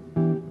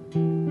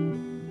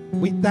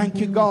 We thank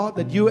you, God,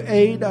 that you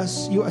aid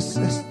us, you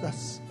assist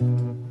us,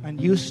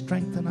 and you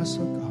strengthen us,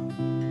 oh God.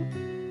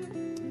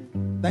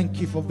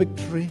 Thank you for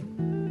victory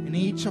in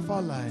each of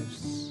our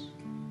lives.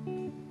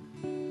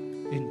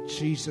 In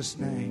Jesus'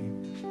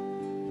 name.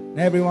 And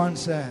everyone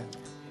said,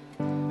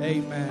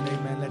 amen,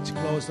 amen. Let's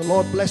close. The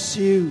Lord bless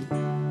you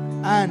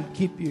and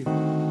keep you.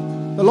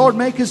 The Lord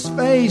make His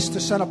face to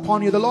shine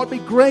upon you. The Lord be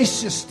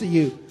gracious to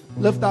you.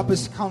 Lift up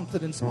His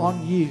countenance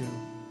on you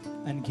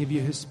and give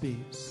you His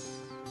peace.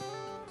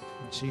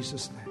 In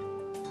Jesus' name.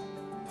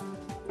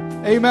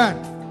 Amen.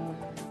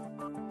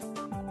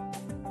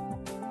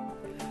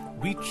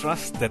 We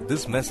trust that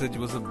this message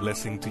was a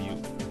blessing to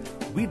you.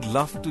 We'd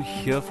love to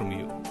hear from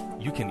you.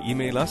 You can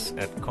email us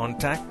at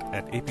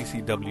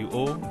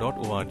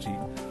contact@apcwo.org.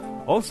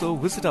 Also,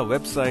 visit our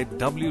website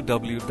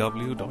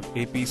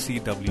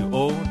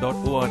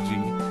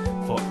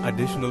www.apcwo.org for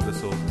additional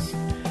resources.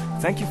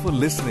 Thank you for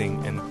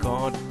listening, and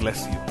God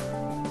bless you.